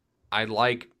I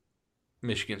like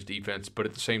Michigan's defense, but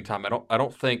at the same time, I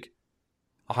don't think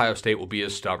Ohio State will be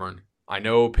as stubborn. I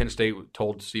know Penn State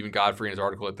told Stephen Godfrey in his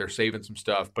article that they're saving some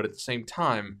stuff, but at the same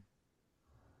time,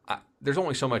 there's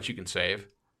only so much you can save.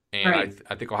 And right.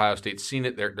 I think Ohio State's seen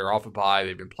it. They're off a bye.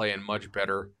 They've been playing much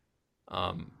better.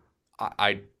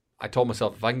 I told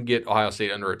myself if I can get Ohio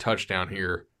State under a touchdown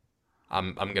here,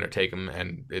 I'm going to take them,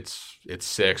 and it's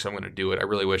 6. I'm going to do it. I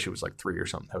really wish it was like 3 or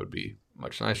something. That would be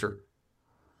much nicer.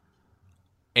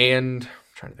 And I'm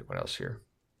trying to think what else here.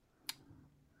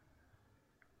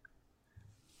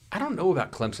 I don't know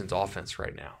about Clemson's offense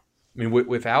right now. I mean,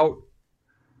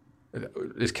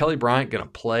 is Kelly Bryant going to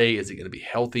play? Is he going to be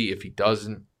healthy? If he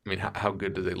doesn't, I mean, how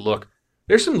good do they look?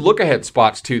 There's some look-ahead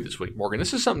spots, too, this week, Morgan.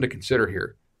 This is something to consider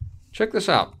here. Check this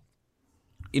out.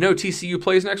 You know TCU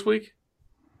plays next week?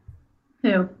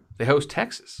 Who? They host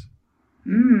Texas.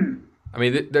 I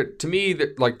mean, to me,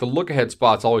 like the look-ahead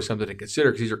spot's always something to consider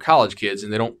because these are college kids,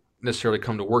 and they don't necessarily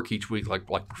come to work each week like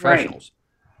professionals.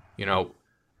 Right.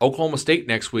 Oklahoma State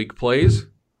next week plays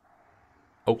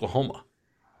Oklahoma.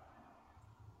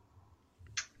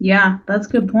 Yeah, that's a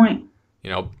good point.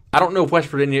 I don't know if West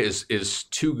Virginia is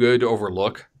too good to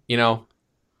overlook. Yeah,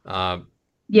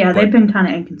 they've been kind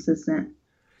of inconsistent.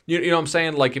 You know what I'm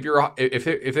saying? Like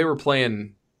if they were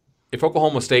playing, if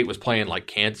Oklahoma State was playing like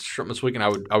Kansas this weekend,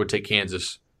 I would take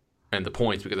Kansas and the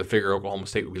points because I figure Oklahoma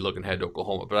State would be looking ahead to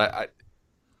Oklahoma. But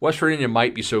West Virginia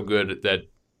might be so good that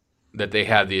they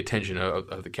have the attention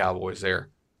of the Cowboys there.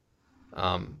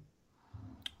 Trying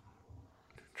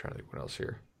to think what else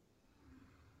here.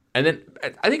 And then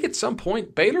I think at some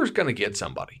point Baylor's going to get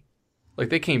somebody. Like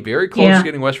they came very close to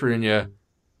getting West Virginia.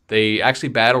 They actually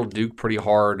battled Duke pretty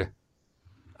hard.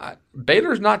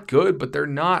 Baylor's not good, but they're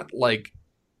not like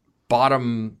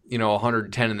bottom,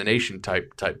 110 in the nation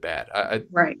type bad.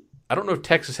 Right. I don't know if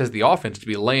Texas has the offense to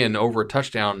be laying over a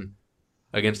touchdown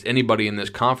against anybody in this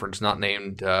conference not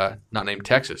named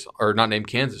Texas or not named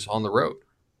Kansas on the road.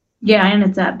 Yeah, and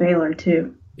it's at Baylor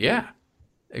too. Yeah,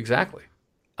 exactly.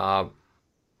 I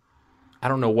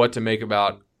don't know what to make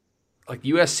about like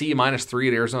USC -3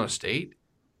 at Arizona State.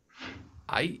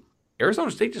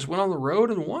 Arizona State just went on the road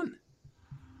and won.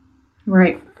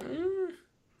 Right.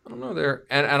 I don't know there.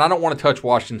 And I don't want to touch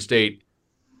Washington State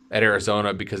at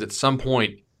Arizona because at some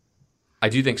point I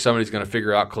do think somebody's going to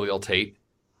figure out Khalil Tate,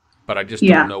 but I just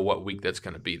don't know what week that's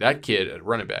going to be. That kid at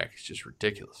running back is just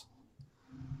ridiculous.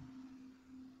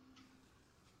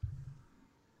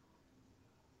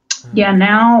 Yeah,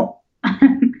 now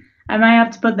I might have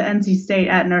to put the NC State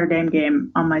at Notre Dame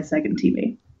game on my second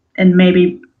TV and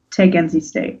maybe take NC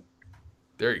State.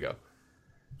 There you go.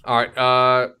 All right.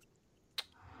 I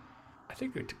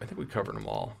think we covered them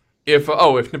all. If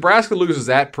Nebraska loses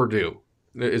at Purdue,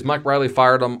 is Mike Riley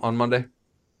fired on Monday?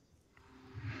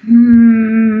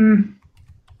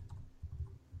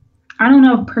 I don't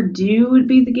know if Purdue would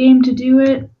be the game to do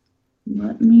it.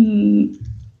 Who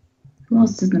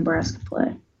else does Nebraska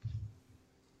play?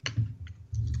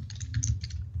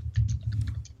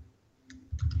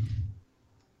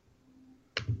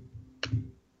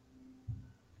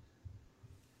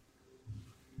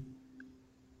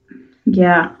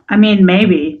 Yeah, I mean,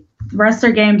 maybe. The rest of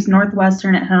their games,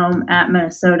 Northwestern at home, at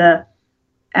Minnesota,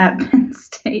 at Penn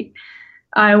State,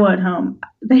 Iowa at home.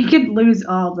 They could lose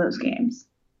all of those games.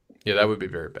 Yeah, that would be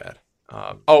very bad.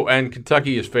 And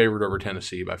Kentucky is favored over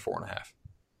Tennessee by 4.5.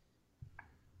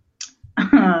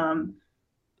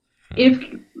 If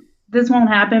this won't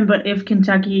happen, but if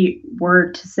Kentucky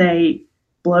were to say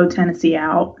blow Tennessee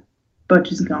out,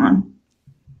 Butch is gone.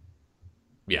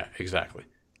 Yeah, exactly.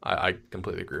 I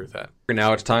completely agree with that.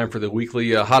 Now it's time for the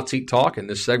weekly hot seat talk, and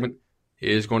this segment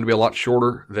is going to be a lot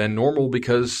shorter than normal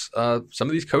because some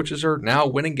of these coaches are now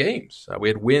winning games. We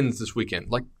had wins this weekend,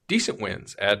 like decent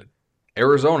wins at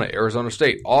Arizona, Arizona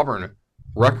State, Auburn,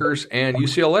 Rutgers, and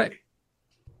UCLA.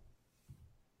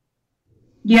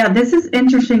 Yeah, this is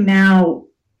interesting now,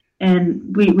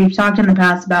 and we've talked in the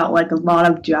past about like a lot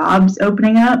of jobs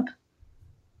opening up.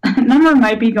 Number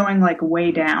might be going like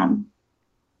way down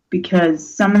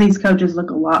because some of these coaches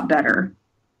look a lot better.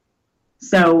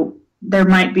 So there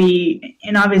might be,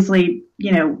 and obviously,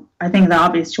 I think the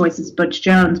obvious choice is Butch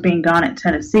Jones being gone at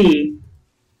Tennessee.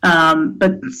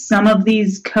 But some of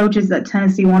these coaches that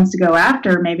Tennessee wants to go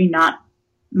after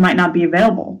might not be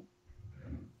available.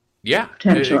 Yeah,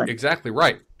 exactly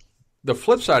right. The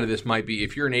flip side of this might be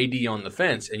if you're an AD on the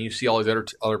fence and you see all these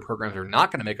other programs are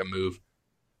not going to make a move,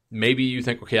 maybe you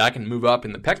think, okay, I can move up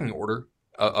in the pecking order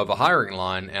of a hiring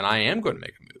line, and I am going to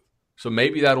make a move. So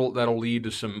maybe that'll lead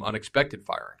to some unexpected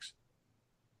firings.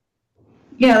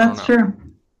 Yeah, that's true.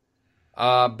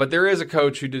 But there is a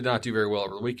coach who did not do very well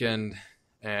over the weekend,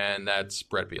 and that's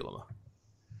Brett Bielema.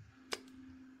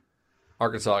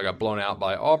 Arkansas got blown out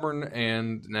by Auburn,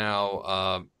 and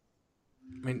now,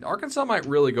 Arkansas might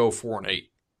really go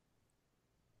 4-8.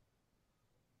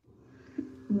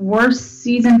 Worst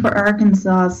season for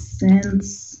Arkansas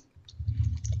since.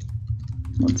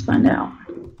 Let's find out.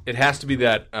 It has to be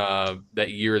that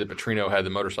year that Petrino had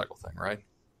the motorcycle thing, right?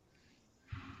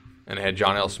 And they had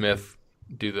John L. Smith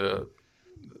do the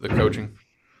coaching.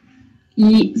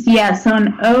 Yeah, so in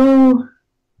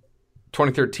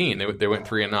 2013, they went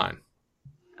 3-9.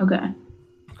 Okay.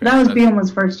 That was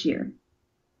Bielema's first year.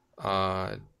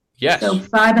 Yes. So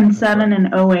 5-7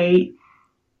 in 2008,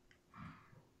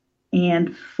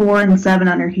 and 4-7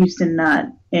 under Houston Nutt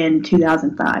in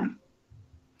 2005.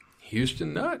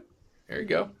 Houston Nutt. There you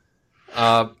go.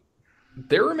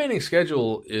 Their remaining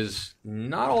schedule is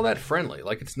not all that friendly.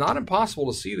 Like, it's not impossible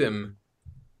to see them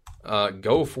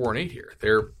go 4-8 here.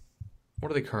 What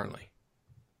are they currently?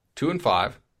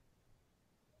 2-5.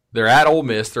 They're at Ole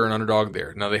Miss. They're an underdog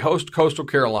there. Now they host Coastal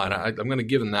Carolina. I'm going to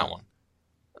give them that one.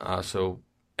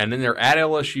 And then they're at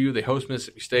LSU. They host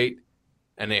Mississippi State,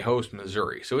 and they host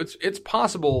Missouri. So it's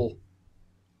possible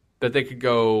that they could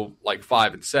go like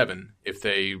 5-7 if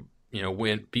they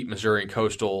beat Missouri and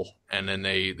Coastal, and then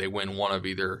they win one of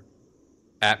either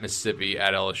at Mississippi,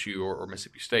 at LSU, or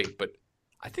Mississippi State. But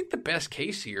I think the best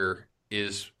case here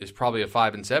is probably a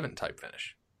 5-7 type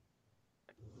finish.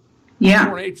 Yeah,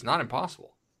 4-8 is not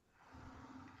impossible.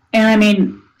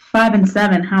 And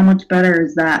 5-7. How much better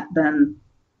is that than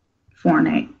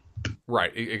 4-8?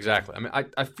 Right, exactly.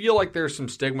 I feel like there's some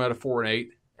stigma to 4-8,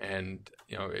 and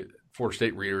Florida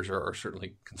State readers are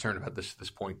certainly concerned about this at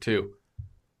this point too.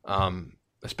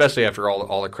 Especially after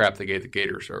all the crap they gave the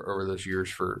Gators over those years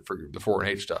for the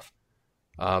 4-8 stuff.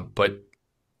 But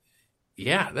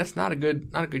yeah, that's not a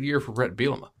good year for Brett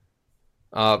Bielema.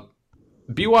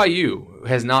 BYU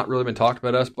has not really been talked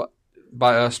about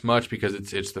by us much because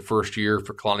it's the first year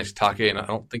for Kalani Sitake, and I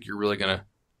don't think you're really going to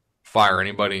fire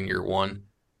anybody in year one.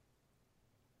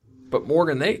 But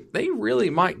Morgan, they really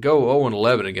might go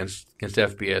 0-11 against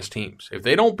FBS teams. If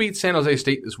they don't beat San Jose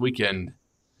State this weekend,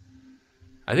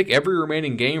 I think every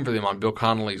remaining game for them on Bill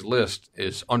Connolly's list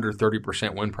is under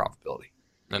 30% win probability.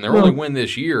 And their only win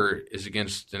this year is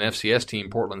against an FCS team,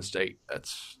 Portland State.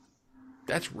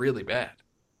 That's really bad.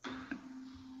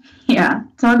 Yeah,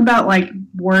 talk about like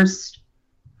worst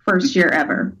first year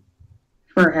ever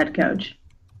for a head coach.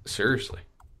 Seriously.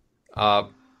 The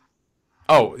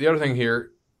other thing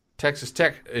here, Texas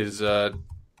Tech is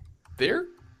they're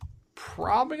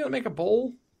probably going to make a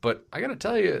bowl, but I got to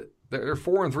tell you, they're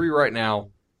 4-3 right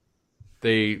now.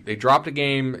 They dropped a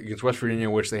game against West Virginia,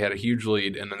 which they had a huge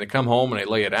lead, and then they come home and they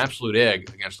lay an absolute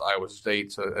egg against Iowa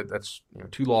State. So that's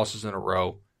 2 losses in a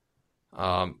row.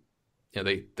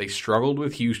 They struggled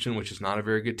with Houston, which is not a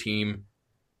very good team.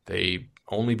 They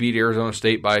only beat Arizona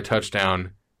State by a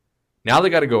touchdown. Now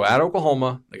they got to go at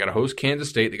Oklahoma. They got to host Kansas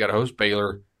State. They got to host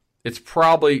Baylor. It's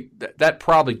probably that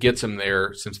probably gets them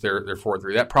there since they're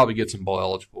 4-3. That probably gets them bowl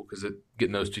eligible because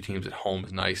getting those 2 teams at home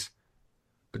is nice.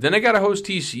 But then they got to host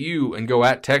TCU and go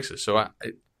at Texas. So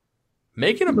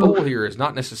making a bowl here is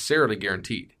not necessarily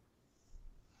guaranteed.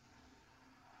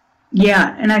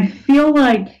 Yeah, and I feel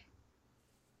like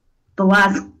the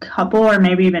last couple or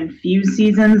maybe even few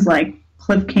seasons, like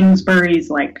Cliff Kingsbury's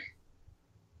like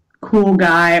cool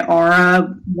guy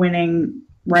aura winning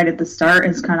right at the start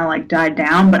has kind of like died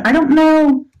down. But I don't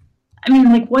know. I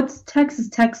mean, like, what's Texas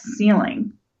Tech's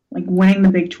ceiling? Like winning the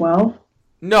Big 12?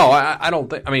 No, I don't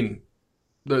think. I mean,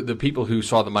 the people who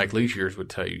saw the Mike Leach years would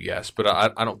tell you yes, but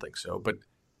I don't think so. But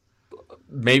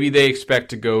maybe they expect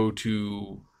to go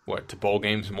to bowl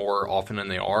games more often than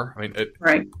they are. I mean,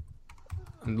 right.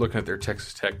 I'm looking at their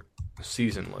Texas Tech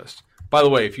season list. By the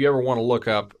way, if you ever want to look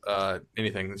up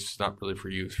anything, this is not really for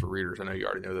you, it's for readers. I know you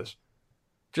already know this.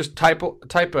 Just type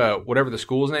whatever the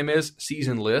school's name is,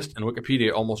 season list, and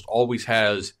Wikipedia almost always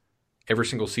has every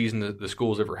single season that the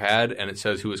school's ever had, and it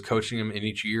says who is coaching them in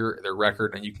each year, their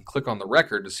record, and you can click on the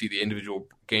record to see the individual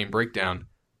game breakdown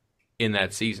in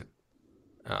that season.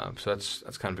 So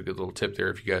that's kind of a good little tip there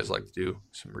if you guys like to do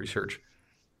some research.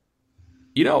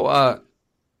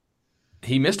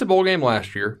 He missed a bowl game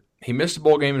last year. He missed a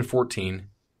bowl game in 2014,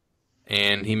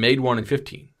 and he made one in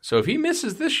 2015. So if he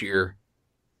misses this year,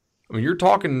 I mean, you're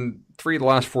talking 3 of the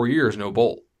last 4 years, no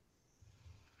bowl.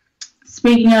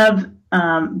 Speaking of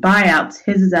buyouts,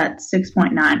 his is at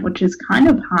 6.9, which is kind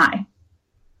of high.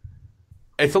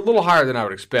 It's a little higher than I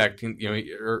would expect, because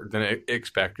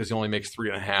he only makes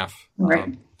 3.5.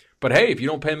 Right. But hey, if you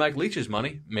don't pay Mike Leach's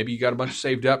money, maybe you got a bunch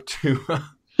saved up to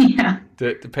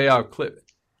to pay out Cliff.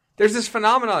 There's this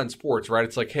phenomenon in sports, right?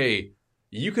 It's like, hey,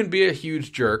 you can be a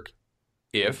huge jerk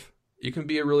if you can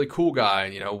be a really cool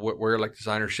guy, wear like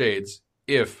designer shades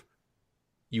if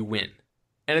you win.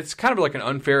 And it's kind of like an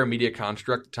unfair media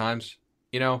construct at times,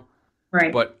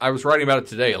 Right. But I was writing about it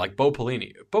today, like Bo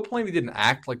Pelini. If Bo Pelini didn't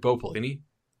act like Bo Pelini,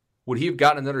 would he have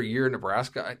gotten another year in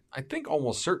Nebraska? I think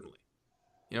almost certainly.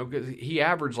 Because he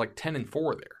averaged like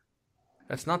 10-4 there.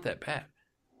 That's not that bad.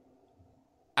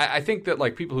 I think that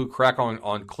like people who crack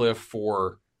on Cliff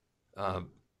for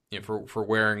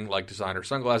wearing like designer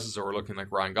sunglasses or looking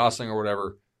like Ryan Gosling or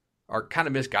whatever are kind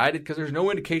of misguided because there's no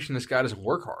indication this guy doesn't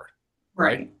work hard.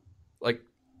 Right? Like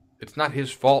it's not his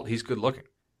fault. He's good looking.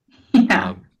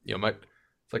 Yeah.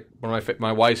 It's like one of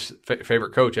my wife's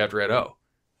favorite coach after Ed O.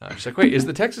 She's like, wait, is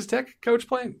the Texas Tech coach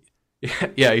playing?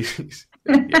 Yeah, he's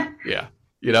yeah.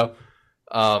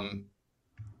 But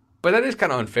that is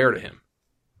kind of unfair to him.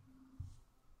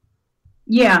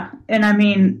 Yeah, and I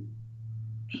mean,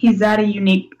 he's at a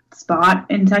unique spot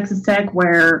in Texas Tech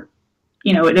where,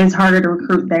 it is harder to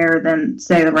recruit there than,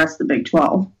 say, the rest of the Big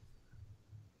 12.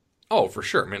 Oh, for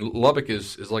sure. I mean, Lubbock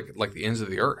is like the ends of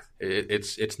the earth.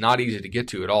 It's not easy to get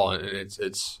to at all, and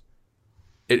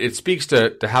it speaks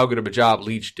to how good of a job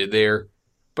Leach did there,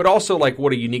 but also like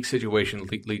what a unique situation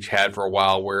Leach had for a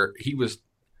while, where he was,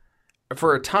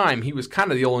 for a time, he was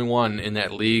kind of the only one in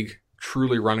that league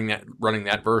truly running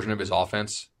that version of his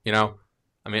offense. I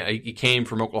mean, he came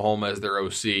from Oklahoma as their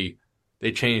OC.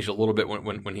 They changed a little bit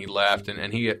when he left,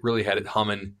 and he really had it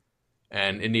humming.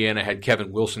 And Indiana had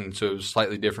Kevin Wilson, so it was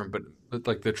slightly different. But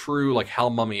like the true like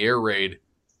Hal Mummy air raid,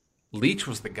 Leach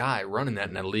was the guy running that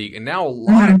in that league, and now a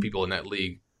lot of people in that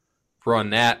league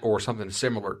run that or something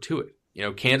similar to it.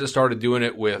 Kansas started doing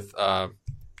it with who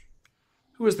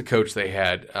was the coach they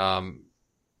had?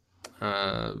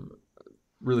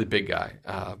 really big guy.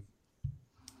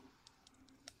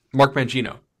 Mark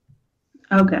Mangino.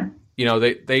 Okay.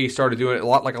 They started doing it a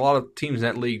lot, like a lot of teams in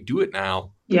that league do it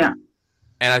now. Yeah.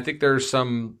 And I think there's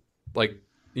some, like,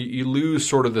 you lose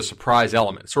sort of the surprise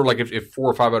element. Sort of like if 4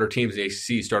 or 5 other teams in the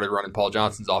ACC started running Paul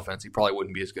Johnson's offense, he probably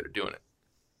wouldn't be as good at doing it.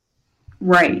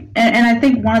 Right. And I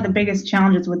think one of the biggest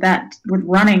challenges with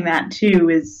running that too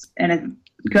is, and it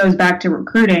goes back to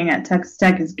recruiting at Texas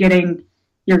Tech, is getting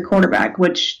your quarterback,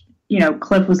 which,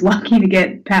 Cliff was lucky to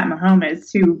get Pat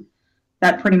Mahomes, who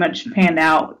that pretty much panned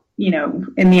out, in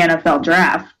the NFL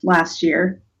draft last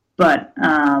year. But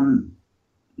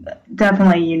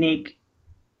definitely a unique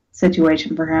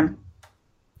situation for him.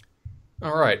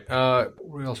 All right.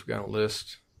 What else we got on the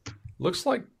list? Looks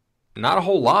like not a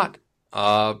whole lot.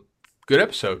 Good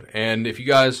episode. And if you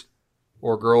guys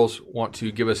or girls want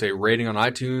to give us a rating on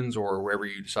iTunes or wherever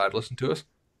you decide to listen to us,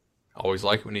 I always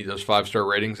like it. We need those 5-star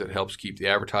ratings. It helps keep the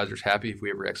advertisers happy if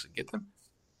we ever actually get them.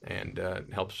 And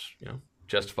it helps,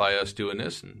 justify us doing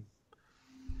this. And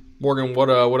Morgan, what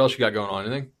else you got going on?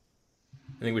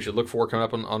 Anything we should look for coming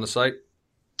up on the site?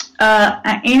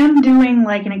 I am doing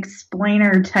like an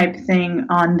explainer type thing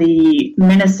on the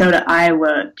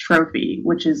Minnesota-Iowa trophy,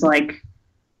 which is like,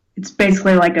 it's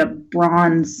basically like a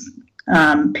bronze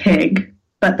pig,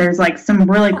 but there's like some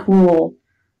really cool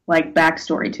like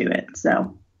backstory to it.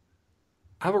 So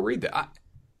I will read that.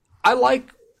 I like,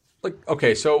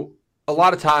 okay, so a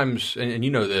lot of times, and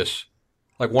you know this,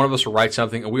 like one of us will write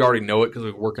something and we already know it because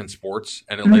we work in sports,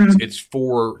 and it's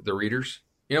for the readers,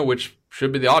 which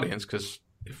should be the audience, because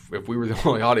if we were the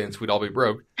only audience, we'd all be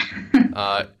broke.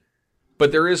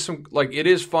 But there is some, like, it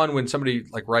is fun when somebody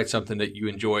like writes something that you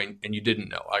enjoy and you didn't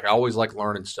know. Like, I always like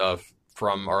learning stuff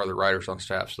from our other writers on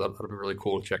staff, so that'll be really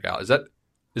cool to check out. Is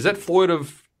that Floyd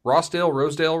of Rosedale,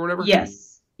 or whatever?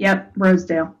 Yes. Yep,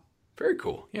 Rosedale. Very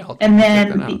cool. Yeah. And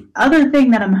then the other thing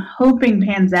that I'm hoping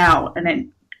pans out, and it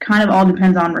kind of all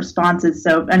depends on responses,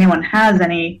 so if anyone has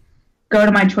any, go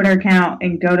to my Twitter account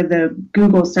and go to the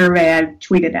Google survey I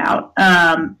tweeted out.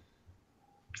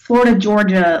 Florida,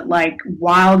 Georgia, like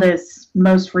wildest,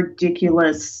 most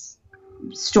ridiculous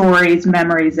stories,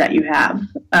 memories that you have.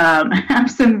 I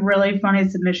have some really funny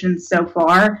submissions so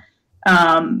far,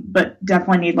 but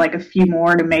definitely need like a few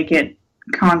more to make it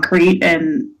concrete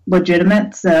and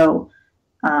legitimate. So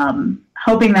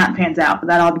hoping that pans out, but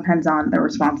that all depends on the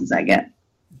responses I get.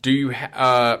 Do you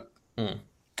I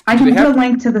can put a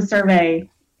link to the survey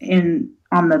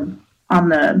on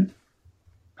the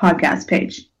podcast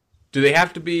page. Do they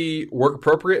have to be work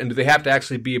appropriate, and do they have to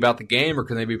actually be about the game, or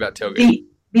can they be about tailgating?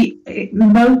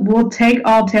 We'll take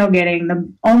all tailgating. The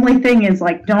only thing is,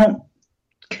 like, don't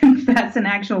confess an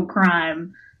actual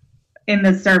crime in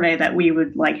the survey that we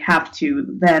would like have to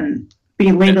then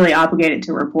be legally obligated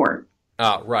to report.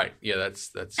 Right. Yeah,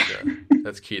 that's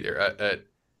key there.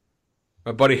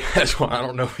 My buddy has one. I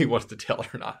don't know if he wants to tell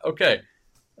it or not. Okay.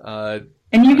 And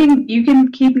you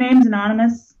can keep names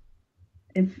anonymous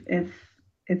if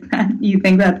you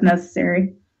think that's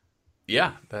necessary.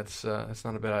 Yeah, that's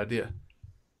not a bad idea.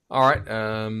 All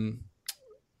right.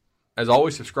 As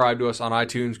always, subscribe to us on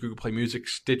iTunes, Google Play Music,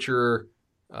 Stitcher.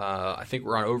 I think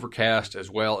we're on Overcast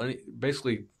as well.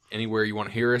 Basically anywhere you want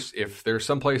to hear us. If there's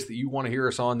some place that you want to hear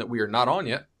us on that we are not on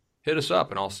yet, hit us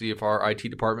up, and I'll see if our IT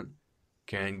department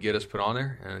can get us put on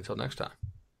there. And until next time.